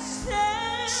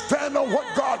 stand on what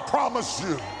God promised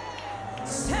you,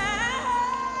 stand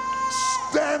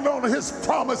on his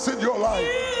promise in your life.